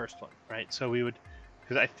that first one, right? So we would,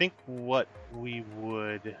 because I think what we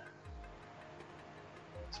would,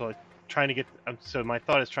 so trying to get, so my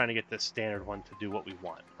thought is trying to get the standard one to do what we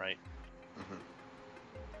want, right?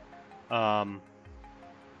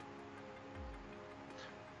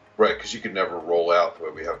 Right, because you can never roll out the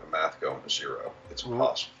way we have the math going to 0. It's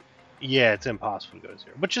impossible. Yeah, it's impossible to go to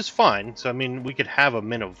 0, which is fine. So I mean, we could have a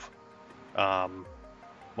min of,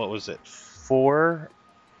 what was it, 4?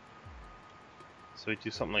 So we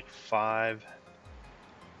do something like 5,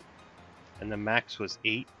 and the max was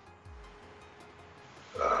 8.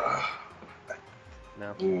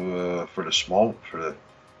 No. For the small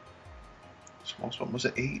one, was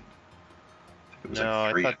it 8? It was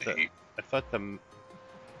No, like 3 I thought the.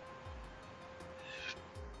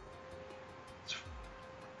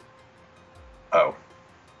 Oh.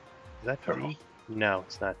 Is that D? No,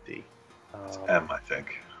 it's not D. It's M, I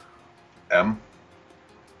think. M?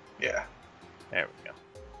 Yeah. There we go.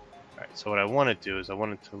 Alright, so what I want to do is I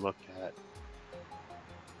wanted to look at.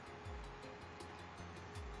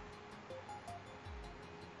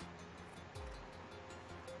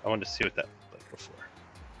 I wanted to see what that looked like before.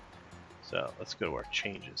 So let's go to our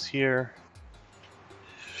changes here.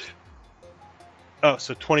 Oh,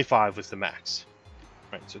 so 25 was the max.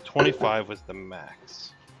 Right, so 25 was the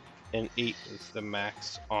max. And 8 was the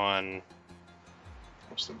max on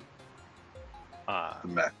What's the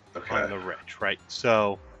max? Okay. On the rich, right?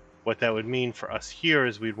 So what that would mean for us here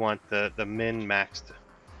is we'd want the min maxed,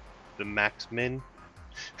 the max min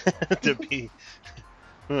to be.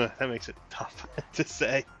 That makes it tough to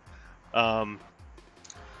say. Right,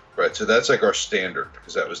 so that's like our standard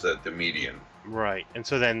because that was the median. Right, and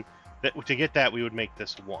so then to get that we would make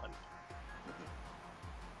this 1.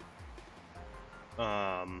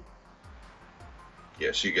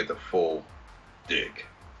 Yeah, so you get the full dig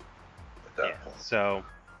at that point. So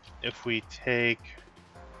if we take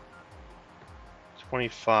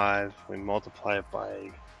 25, we multiply it by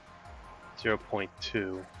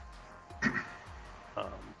 0.2.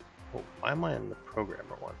 Why am I in the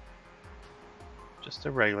programmer one? Just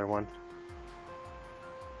a regular one.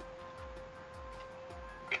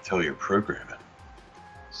 I can tell you're programming.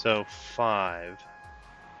 So 5,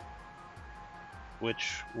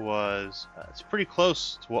 which was it's pretty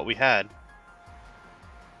close to what we had,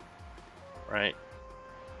 right?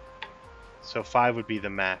 So 5 would be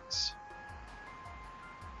the max.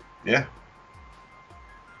 Yeah.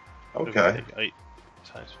 Okay. 8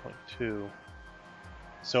 times 0.2.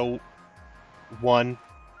 So 1,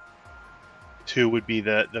 2 would be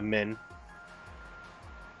the min.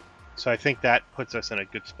 So I think that puts us in a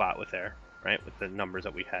good spot with there, right? With the numbers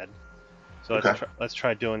that we had. So let's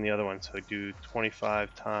try doing the other one. So do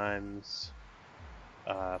 25 times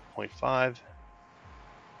 0.5. All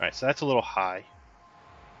right, so that's a little high.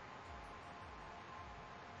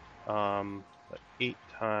 But 8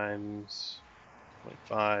 times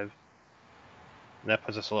 0.5, and that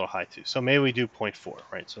puts us a little high too. So maybe we do 0.4,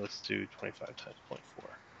 right? So let's do 25 times 0.4.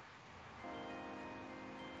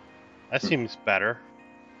 That seems better,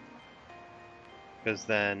 because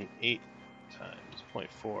then 8 times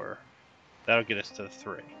 0.4, that'll get us to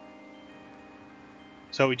 3.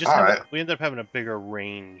 So we just we ended up having a bigger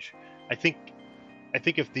range. I think I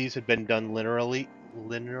think if these had been done linearly,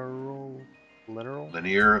 linearly,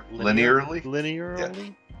 Linearly? Yeah.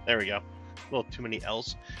 there we go. A little too many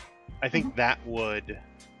L's. I think that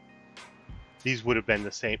these would have been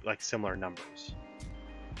the same, like similar numbers.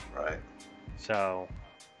 Right. So.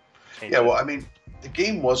 Yeah, well, I mean, the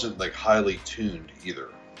game wasn't like highly tuned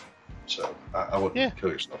either, so I wouldn't kill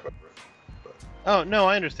yourself over it. But. Oh no,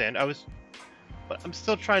 I understand. But I'm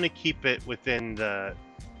still trying to keep it within the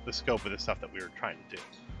scope of the stuff that we were trying to do.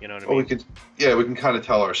 You know what I mean? We can kind of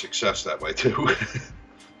tell our success that way too,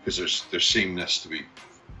 because there's seamness to be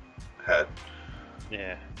had.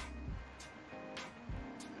 Yeah.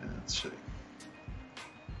 Let's see.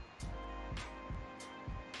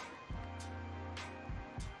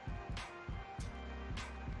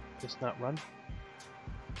 Just not run.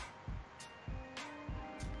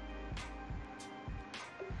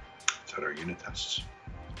 Is that our unit tests?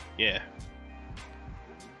 Yeah.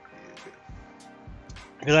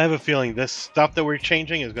 Because I have a feeling this stuff that we're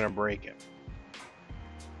changing is going to break it.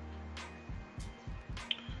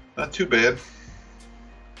 Not too bad.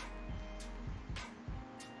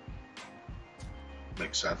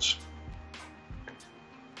 Makes sense.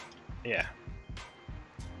 Yeah.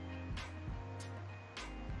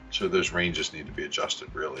 So those ranges need to be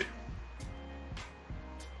adjusted, really.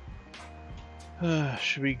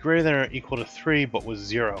 Should be greater than or equal to 3, but was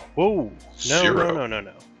 0. Whoa!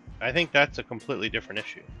 No. I think that's a completely different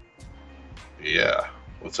issue. Yeah.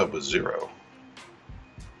 What's up with 0?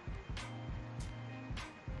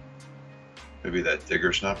 Maybe that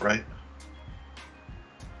digger's not right?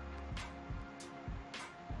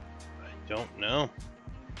 I don't know.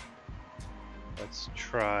 Let's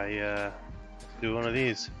try, let's do one of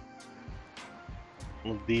these.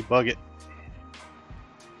 We'll debug it.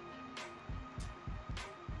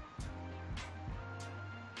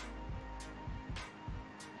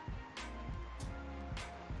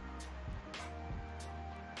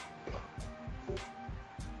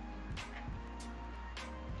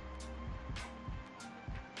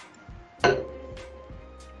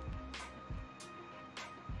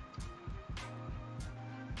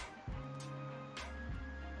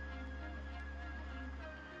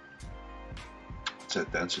 What's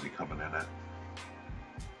that density coming in at?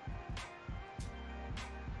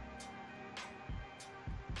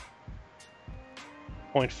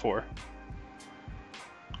 .4.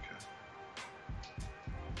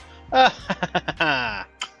 Okay.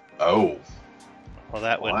 Oh. Well,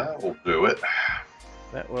 that will do it.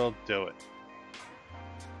 That will do it.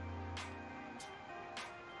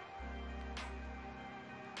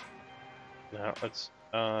 Now let's.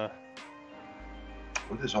 What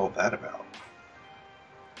is all that about?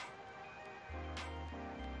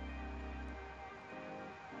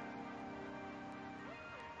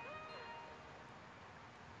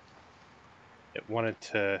 It wanted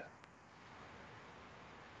to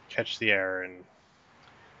catch the error and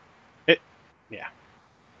yeah.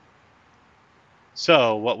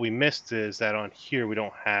 So what we missed is that on here we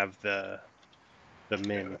don't have the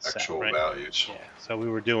min set, actual right? values. Yeah. So we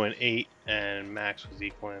were doing 8 and max was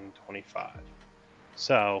equaling 25.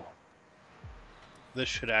 So this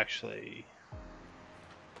should actually.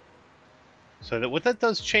 So that what that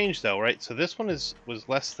does change though, right? So this one was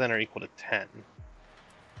less than or equal to 10.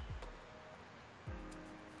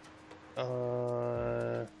 Wait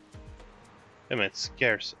a minute,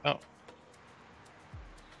 scarce. Oh.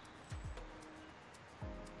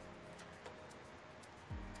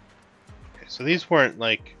 Okay, so these weren't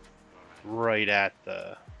like right at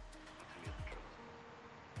the.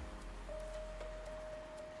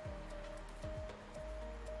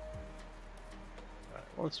 Alright,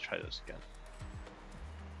 well, let's try this again.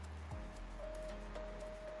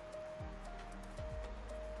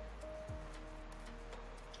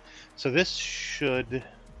 So this should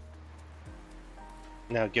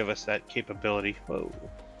now give us that capability. Whoa.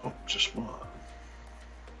 Oh, just one.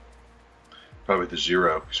 Probably the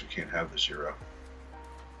 0, because we can't have the 0.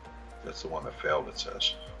 That's the one that failed, it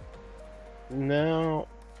says. No.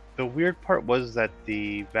 The weird part was that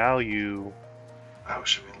the value Oh, it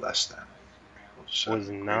should be less than. was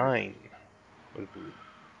 9.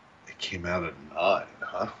 It came out at 9,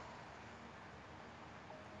 huh?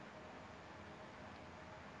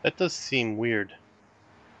 That does seem weird.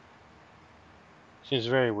 Seems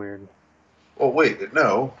very weird. Oh, wait,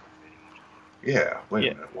 no. Yeah,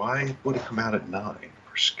 wait a minute. Why would it come out at 9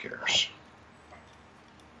 for scarce?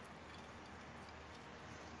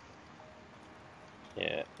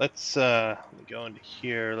 Yeah, let's let me go into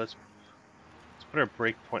here. Let's put our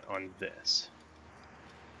breakpoint on this.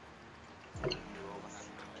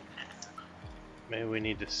 Maybe we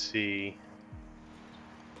need to see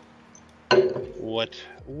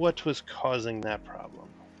what was causing that problem.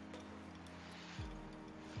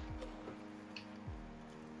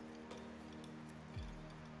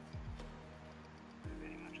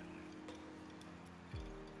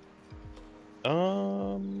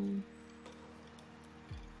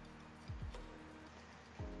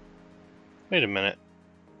 Wait a minute.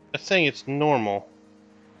 That's saying it's normal.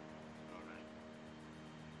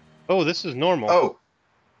 Oh, this is normal. Oh,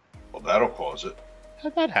 well, that'll cause it.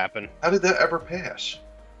 How'd that happen? How did that ever pass?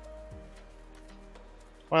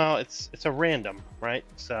 Well, it's a random, right?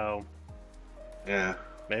 So Yeah.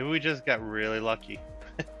 maybe we just got really lucky.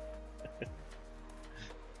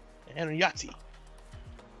 And Yahtzee.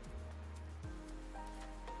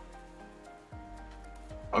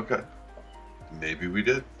 Okay. Maybe we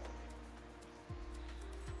did.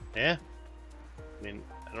 Yeah. I mean,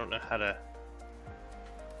 I don't know how to.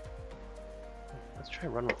 Let's try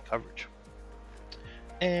run with coverage.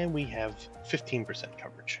 And we have 15%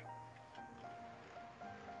 coverage.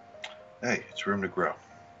 Hey, it's room to grow.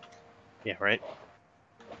 Yeah, right?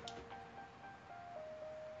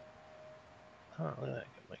 Oh, look at that. I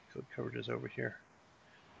got my code coverages over here.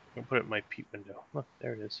 I'm going to put it in my peep window. Look,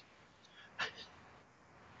 there it is.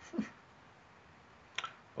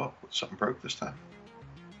 Oh, something broke this time.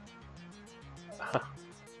 Huh.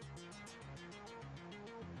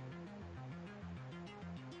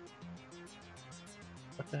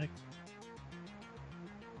 What the heck?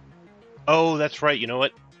 Oh, that's right. You know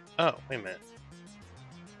what? Oh, wait a minute.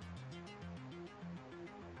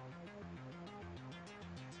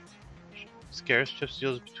 Scarce chip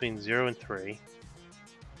steals between 0 and 3.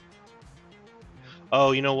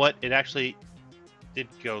 Oh, you know what? It actually did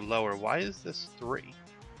go lower. Why is this 3?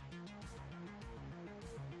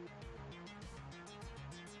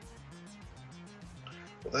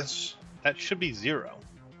 Well, that should be 0.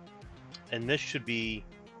 And this should be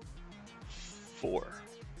 4.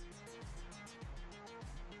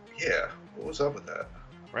 Yeah. What was up with that?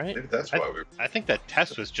 Right? Maybe that's why we. I think that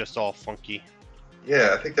test was just all funky.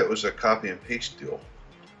 Yeah, I think that was a copy and paste deal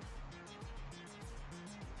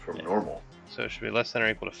from normal. So it should be less than or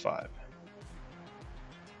equal to 5.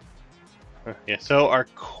 Yeah, so our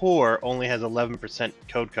core only has 11%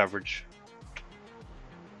 code coverage.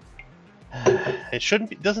 It shouldn't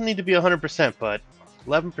be, doesn't need to be 100%, but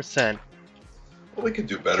 11%. Well, we could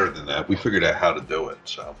do better than that. We figured out how to do it,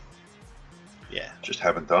 so Yeah. just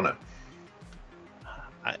haven't done it.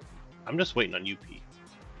 I'm just waiting on you, Pete.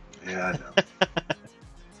 Yeah, I know.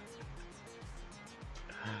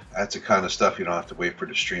 That's the kind of stuff you don't have to wait for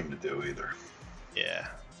the stream to do either. Yeah.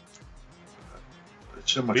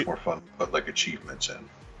 It's so much more fun to put like achievements in.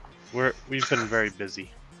 We've been very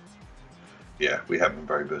busy. Yeah, we have been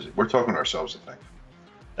very busy. We're talking to ourselves, I think.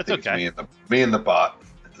 That's I think okay. It's me and the bot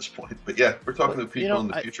at this point. But yeah, we're talking to people in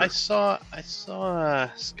the future. I saw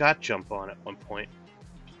Scott jump on at one point.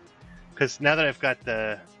 Because now that I've got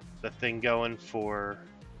the thing going for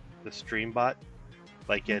the stream bot,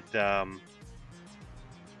 like it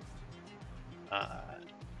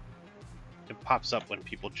pops up when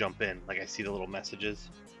people jump in. Like I see the little messages.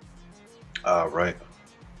 Right.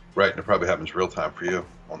 Right, and it probably happens real time for you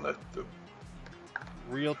on the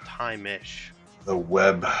Real time-ish. The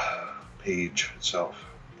web page itself.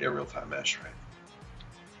 Yeah, real time-ish, right.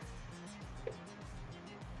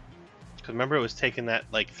 Because remember it was taking that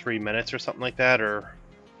like 3 minutes or something like that, or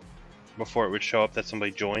before it would show up that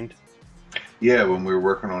somebody joined? Yeah, when we were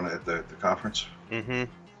working on it at the conference. Mm-hmm.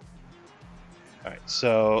 Alright,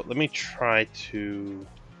 so let me try to...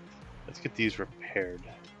 Let's get these repaired.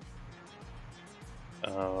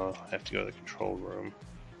 I have to go to the control room.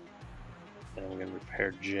 And we're going to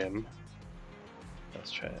repair Jim.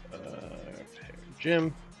 Let's try repair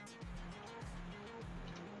Jim.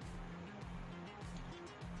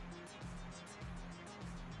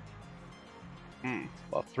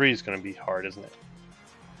 Well, 3 is going to be hard, isn't it?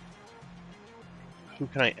 Who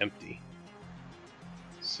can I empty?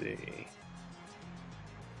 Let's see.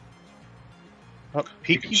 Oh,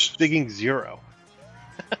 Pete keeps digging 0.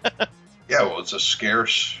 Yeah, well, it's a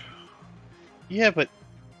scarce. Yeah, but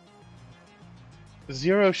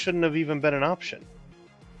 0 shouldn't have even been an option.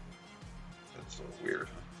 That's a little weird.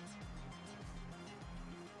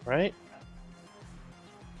 Right?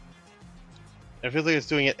 I feel like it's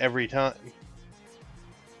doing it every time.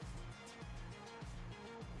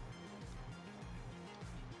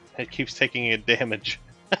 It keeps taking a damage.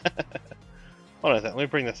 Hold on a second, let me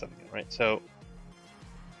bring this up again, right? So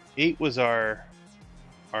 8 was our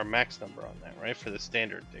max number on that, right? For the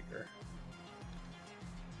standard digger.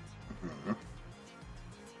 Mm-hmm.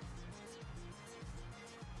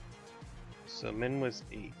 So min was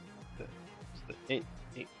 8. So the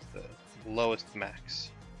 8 the lowest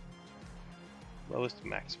max. Lowest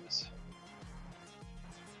Maximus.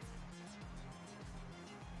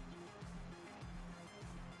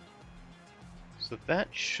 So that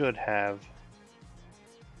should have.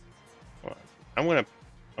 Hold on. I'm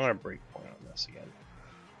gonna break point on this again.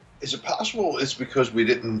 Is it possible it's because we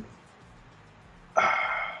didn't?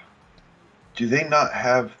 Do they not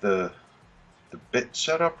have the bit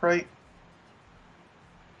set up right?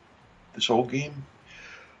 This whole game?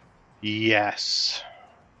 Yes.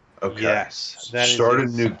 Okay. Yes. That Start a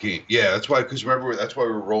is new game. Yeah, that's why. Because remember, that's why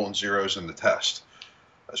we were rolling zeros in the test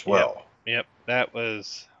as well. Yep. That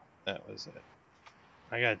was it.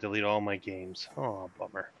 I gotta delete all my games. Oh,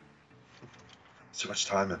 bummer. So much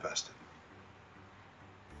time invested.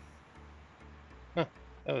 Huh.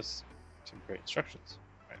 That was some great instructions.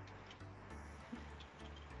 Right.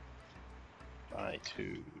 By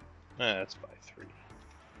 2. That's by 3.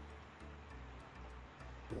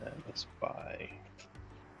 And then let's buy.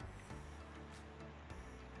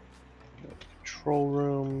 Go to control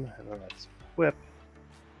room, and then let's equip.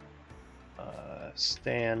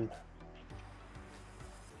 Stan.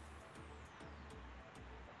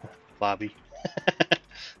 Lobby.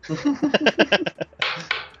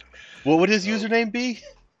 What would his username be?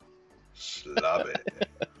 Slobby.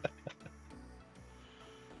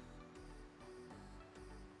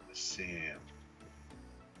 Sam.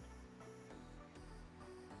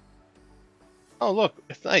 Oh, look,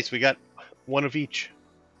 it's nice. We got one of each.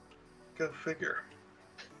 Go figure.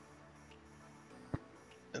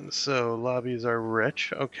 And so lobbies are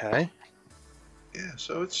rich. Okay. Yeah,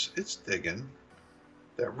 so it's digging.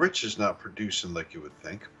 That rich is not producing like you would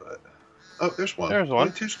think, but there's one. There's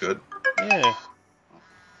one. 22's good. Yeah.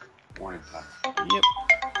 Morning time. Yep.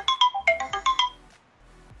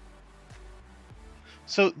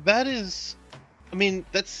 So that is, I mean,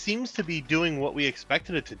 that seems to be doing what we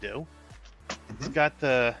expected it to do. It's got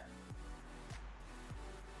the,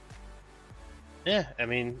 yeah, I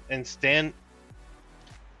mean, and Stan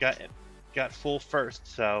got full first,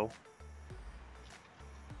 so.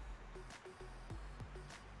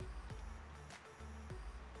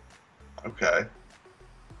 Okay.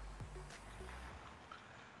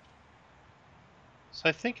 So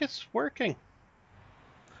I think it's working.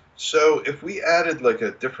 So if we added like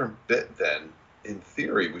a different bit, then in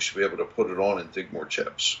theory we should be able to put it on and dig more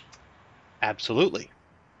chips. Absolutely.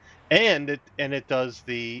 And it does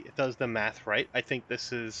the math right. I think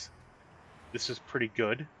this is pretty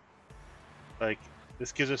good. Like,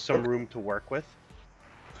 this gives us some room to work with.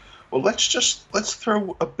 Well, let's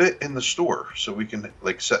throw a bit in the store so we can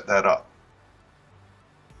like set that up.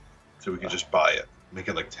 So we can just buy it, make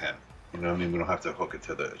it like 10. You know what I mean? We don't have to hook it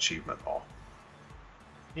to the achievement all.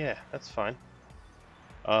 Yeah, that's fine.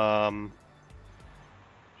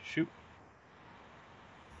 Shoot.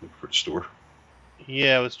 Look for the store.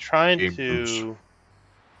 Yeah, I was trying Game to. rooms.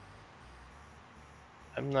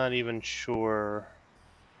 I'm not even sure.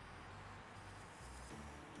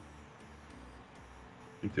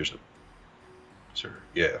 I think there's a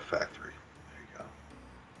factory. There you go.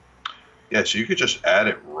 Yeah, so you could just add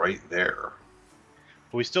it right there.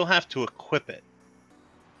 But we still have to equip it.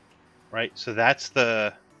 Right? So that's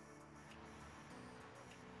the.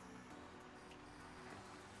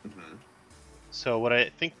 Mm-hmm. So what I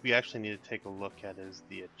think we actually need to take a look at is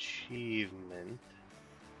the achievement.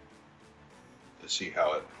 To see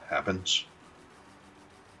how it happens.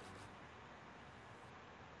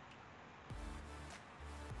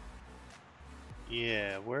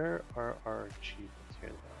 Yeah, where are our achievements? Here they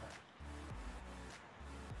are.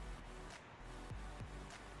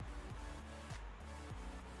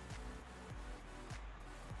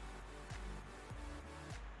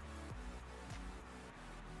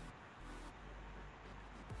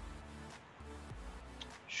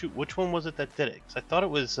 Shoot, which one was it that did it? 'Cause I thought it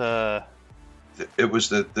was It was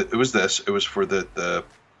this. It was for the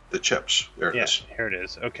chips. There it is. Here it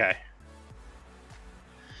is. Okay.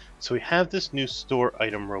 So we have this new store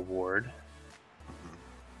item reward.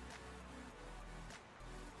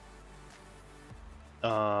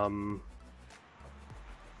 So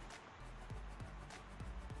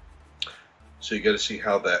you got to see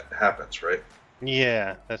how that happens, right?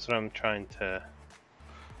 Yeah, that's what I'm trying to.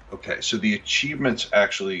 Okay, so the achievements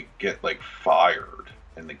actually get like fired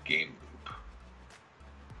in the game loop,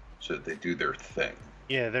 so that they do their thing.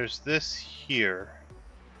 Yeah, there's this here.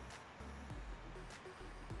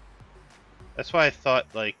 That's why I thought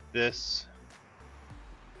like this.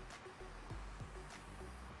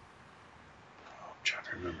 I'm trying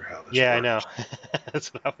to remember how this. Yeah, works. I know.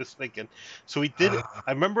 That's what I was thinking. So we did.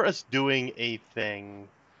 I remember us doing a thing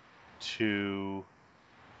to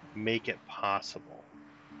make it possible.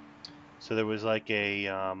 So there was like a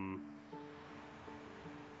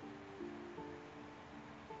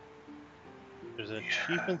there's an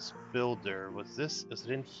achievements builder. Was this? Is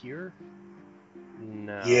it in here?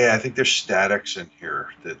 No. Yeah, I think there's statics in here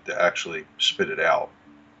that actually spit it out.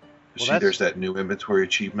 Well, See, there's that new inventory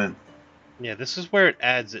achievement. Yeah, this is where it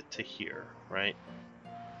adds it to here, right?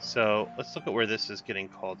 So let's look at where this is getting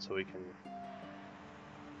called so we can...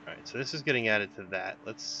 Alright, so this is getting added to that.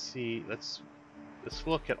 Let's see, let's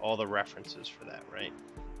look at all the references for that, right?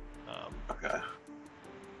 Okay.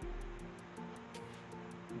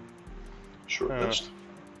 Short list.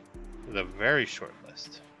 It's a very short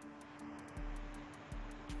list.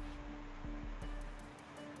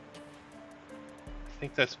 I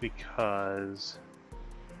think that's because...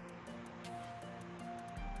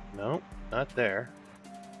 No, not there.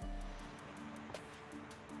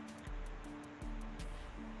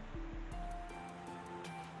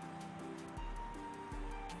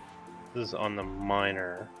 This is on the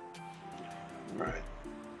minor. Right.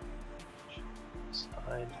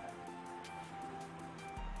 Side.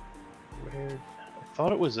 Weird. I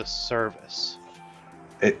thought it was a service.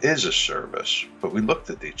 It is a service, but we looked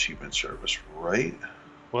at the achievement service, right?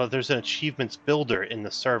 Well, there's an achievements builder in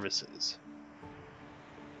the services.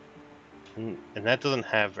 And that doesn't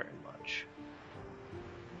have very much.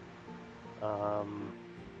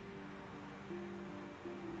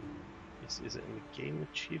 Is it in the game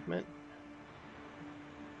achievement?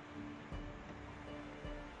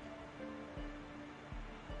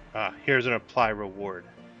 Here's an apply reward.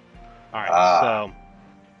 Alright, so...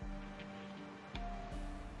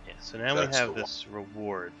 Yeah, so now we have this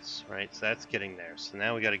rewards, right? So that's getting there. So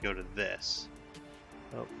now we gotta go to this.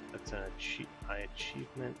 Oh, that's an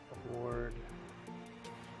achievement award.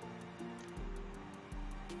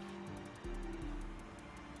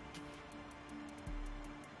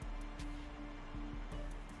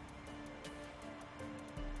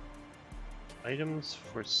 Items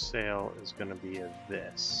for sale is going to be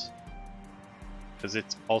this. Because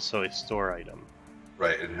it's also a store item.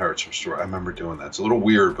 Right, it inherits from store. I remember doing that. It's a little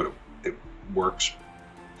weird, but it works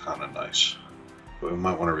kind of nice. But we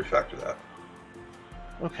might want to refactor that.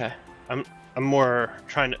 Okay. I'm more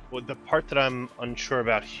trying to... Well, the part that I'm unsure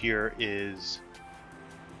about here is...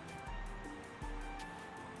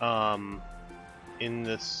 in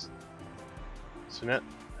this... So now...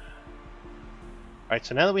 Alright,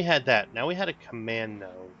 so now that we had that, now we had a command,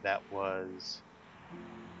 though, that was...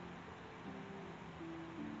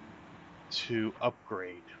 to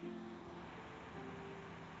upgrade.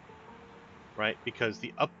 Right? Because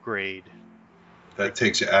the upgrade... That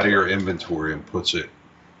takes it out of your inventory and puts it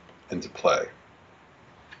into play.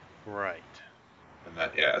 Right. And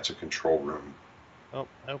that, yeah, it's a control room. Oh,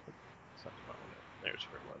 I opened... It's not the bottom of it. There's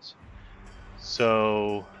where it was.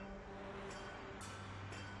 So...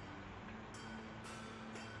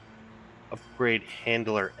 Upgrade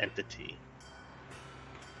handler entity.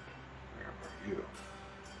 Where are you?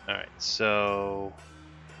 Alright, so...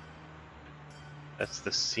 That's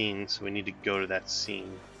the scene, so we need to go to that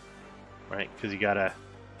scene. Right? Because you gotta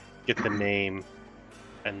get the name,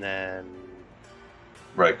 and then...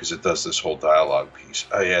 Right, because it does this whole dialogue piece.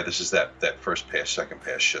 Oh yeah, this is that first pass, second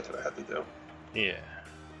pass shit that I had to do. Yeah.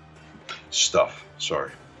 Stuff,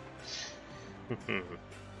 sorry.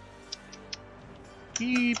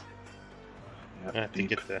 Beep. Yep, I have to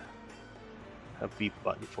get a beep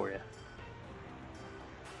button for you.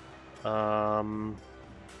 If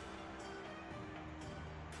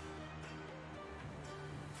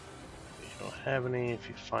you don't have any, if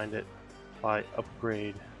you find it, apply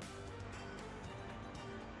upgrade.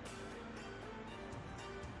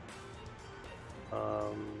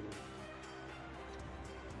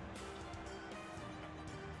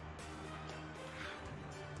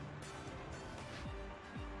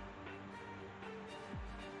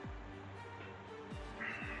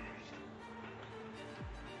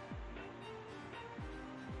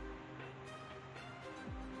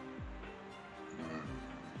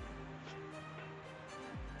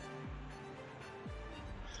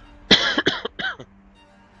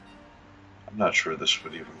 I'm not sure this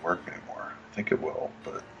would even work anymore. I think it will,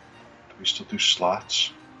 but do we still do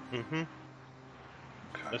slots? Mm-hmm.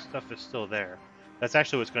 Okay. This stuff is still there. That's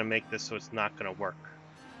actually what's going to make this so it's not going to work.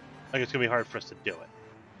 Like, it's going to be hard for us to do it.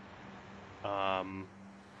 I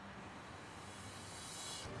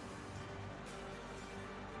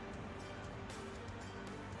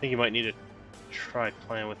think you might need to try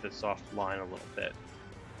playing with this offline a little bit.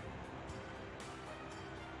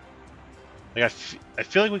 Like, I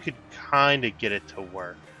feel like we could kind of get it to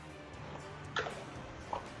work.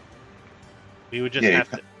 We would just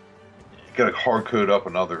have to... You gotta hard code up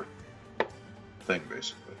another thing,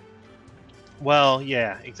 basically. Well,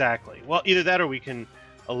 yeah, exactly. Well, either that or we can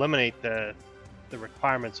eliminate the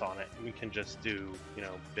requirements on it, and we can just do, you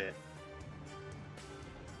know, bit.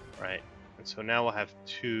 Right. And so now we'll have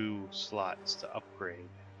 2 slots to upgrade.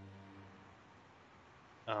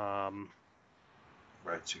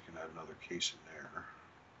 Right, so you can add another case in there.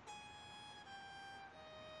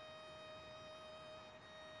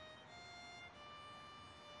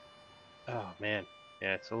 Oh man,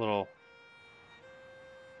 yeah, it's a little.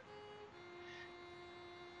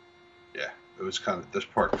 Yeah, it was kind of, this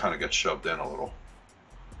part kind of got shoved in a little.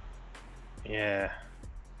 Yeah.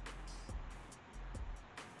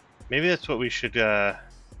 Maybe that's what we should. Maybe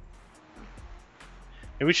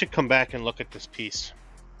we should come back and look at this piece.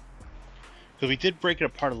 Because we did break it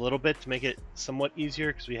apart a little bit to make it somewhat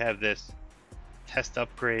easier. Because we have this test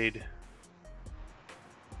upgrade.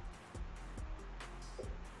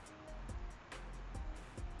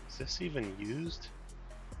 Is this even used?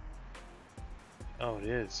 Oh, it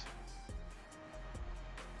is.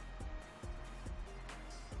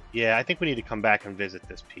 Yeah, I think we need to come back and visit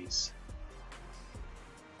this piece.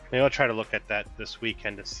 Maybe I'll try to look at that this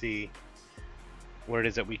weekend to see what it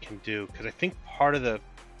is that we can do. Because I think part of the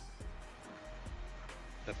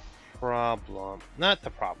problem, not the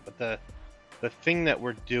problem, but the thing that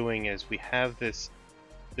we're doing is we have this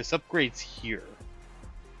upgrades here,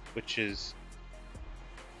 which is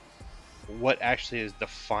what actually is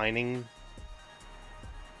defining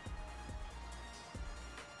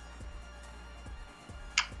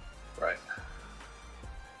Right.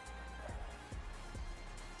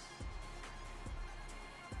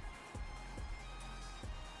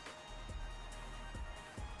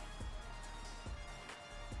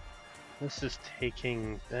 this is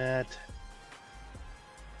taking that.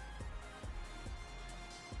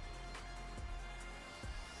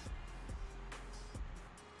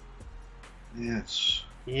 Yes.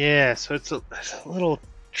 Yeah, so it's a little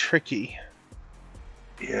tricky.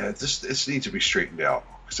 Yeah, this needs to be straightened out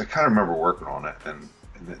because I kind of remember working on it, and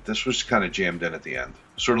this was kind of jammed in at the end,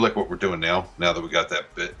 sort of like what we're doing now. Now that we got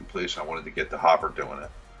that bit in place, I wanted to get the hopper doing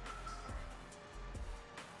it.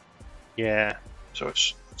 Yeah. So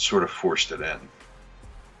it's sort of forced it in.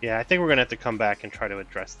 Yeah, I think we're gonna have to come back and try to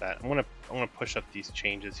address that. I want to push up these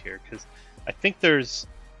changes here because I think it's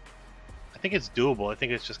doable. I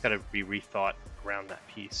think it's just got to be rethought around that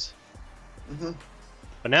piece. Mm-hmm.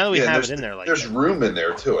 But now that we have it in there, like there's room in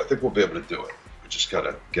there too. I think we'll be able to do it. We just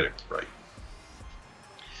gotta get it right.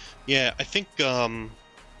 Yeah, I think some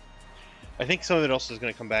of it also is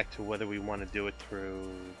going to come back to whether we want to do it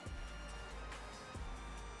through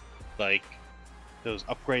like those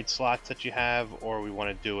upgrade slots that you have, or we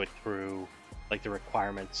want to do it through like the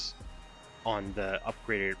requirements on the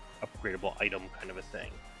upgradable item kind of a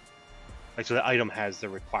thing. Like, so the item has the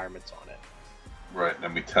requirements on it. Right, and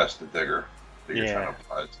then we test the digger that you're trying to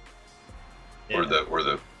apply. Or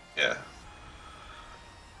the yeah.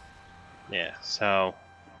 Yeah, so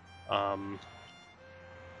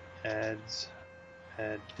add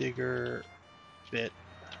digger bit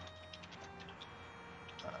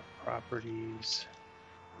properties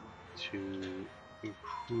to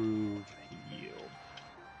improve yield.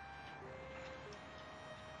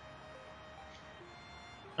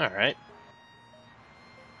 All right.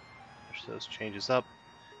 Push those changes up.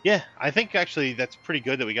 Yeah, I think actually that's pretty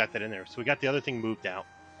good that we got that in there. So we got the other thing moved out.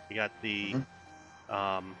 We got the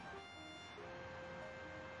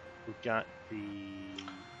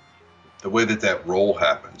the way that roll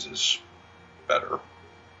happens is better.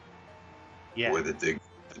 Yeah. The way the dig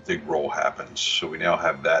roll happens. So we now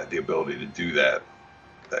have the ability to do that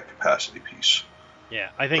capacity piece. Yeah,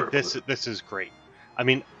 I think this is great. I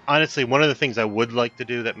mean, honestly, one of the things I would like to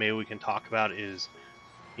do that maybe we can talk about is,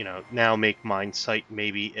 you know, now make mine site,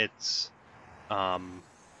 maybe it's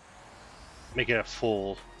make it a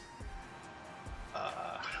full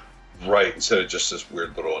right, instead of just this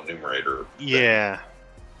weird little enumerator thing. Yeah,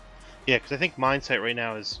 because I think mine site right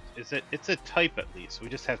now it's a type at least. We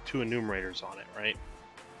just have 2 enumerators on it, right?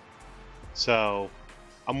 So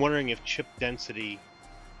I'm wondering if chip density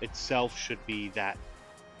itself should be that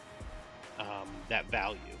that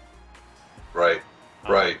value. Right,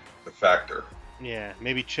 the factor. Yeah,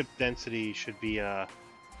 maybe chip density should be a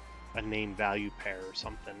name value pair or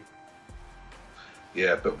something.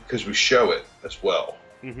 Yeah, but because we show it as well.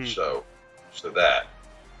 Mm-hmm. So that.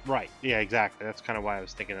 Right. Yeah, exactly. That's kind of why I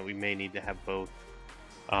was thinking that we may need to have both.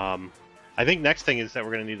 I think next thing is that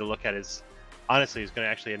we're going to need to look at is, honestly, is going to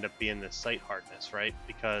actually end up being the site hardness, right?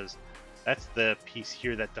 Because that's the piece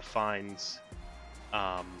here that defines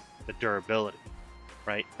the durability,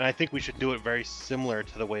 right? And I think we should do it very similar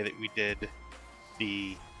to the way that we did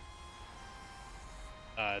the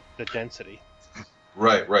density.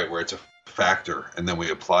 Right, where it's a factor, and then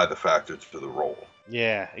we apply the factor to the roll.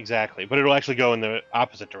 Yeah, exactly. But it'll actually go in the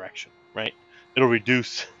opposite direction, right? It'll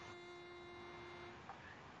reduce.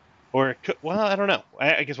 Or it could, well, I don't know.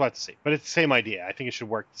 I guess we'll have to see. But it's the same idea. I think it should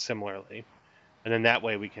work similarly, and then that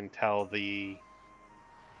way we can tell the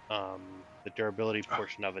durability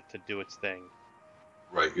portion of it to do its thing.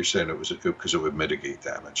 Right, you're saying it was because it would mitigate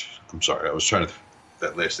damage. I'm sorry, I was trying to.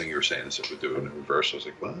 That last thing you were saying is it would do it in reverse. I was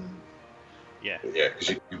like, what? Yeah. But yeah, because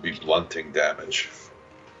you'd be blunting damage.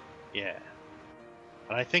 Yeah.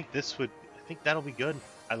 And I think that'll be good.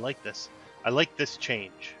 I like this. I like this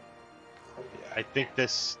change. Yeah. I think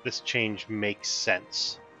this change makes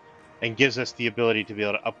sense and gives us the ability to be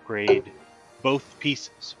able to upgrade both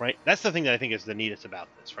pieces, right? That's the thing that I think is the neatest about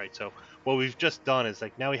this, right? So what we've just done is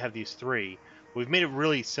like now we have these three. We've made it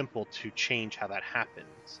really simple to change how that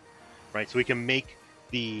happens, right? So we can make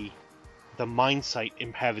the mine site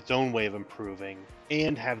have its own way of improving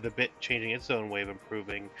and have the bit changing its own way of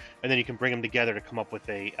improving, and then you can bring them together to come up with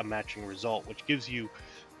a matching result, which gives you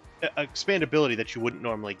expandability that you wouldn't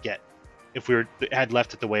normally get if we had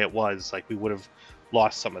left it the way it was. Like we would have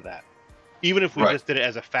lost some of that. Even if we just did it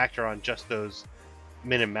as a factor on just those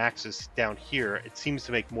min and maxes down here, it seems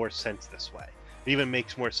to make more sense this way. It even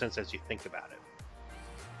makes more sense as you think about it.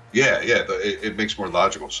 Yeah, it makes more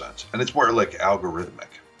logical sense, and it's more like algorithmic.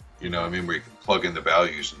 You know, what I mean, where you can plug in the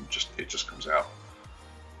values and it just comes out.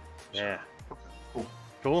 Yeah.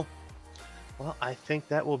 Cool. Well, I think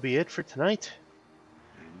that will be it for tonight.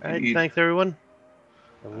 All right, thanks everyone.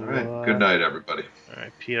 All right, good night, everybody. All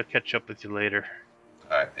right, Pete, I'll catch up with you later.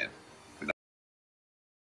 All right, man.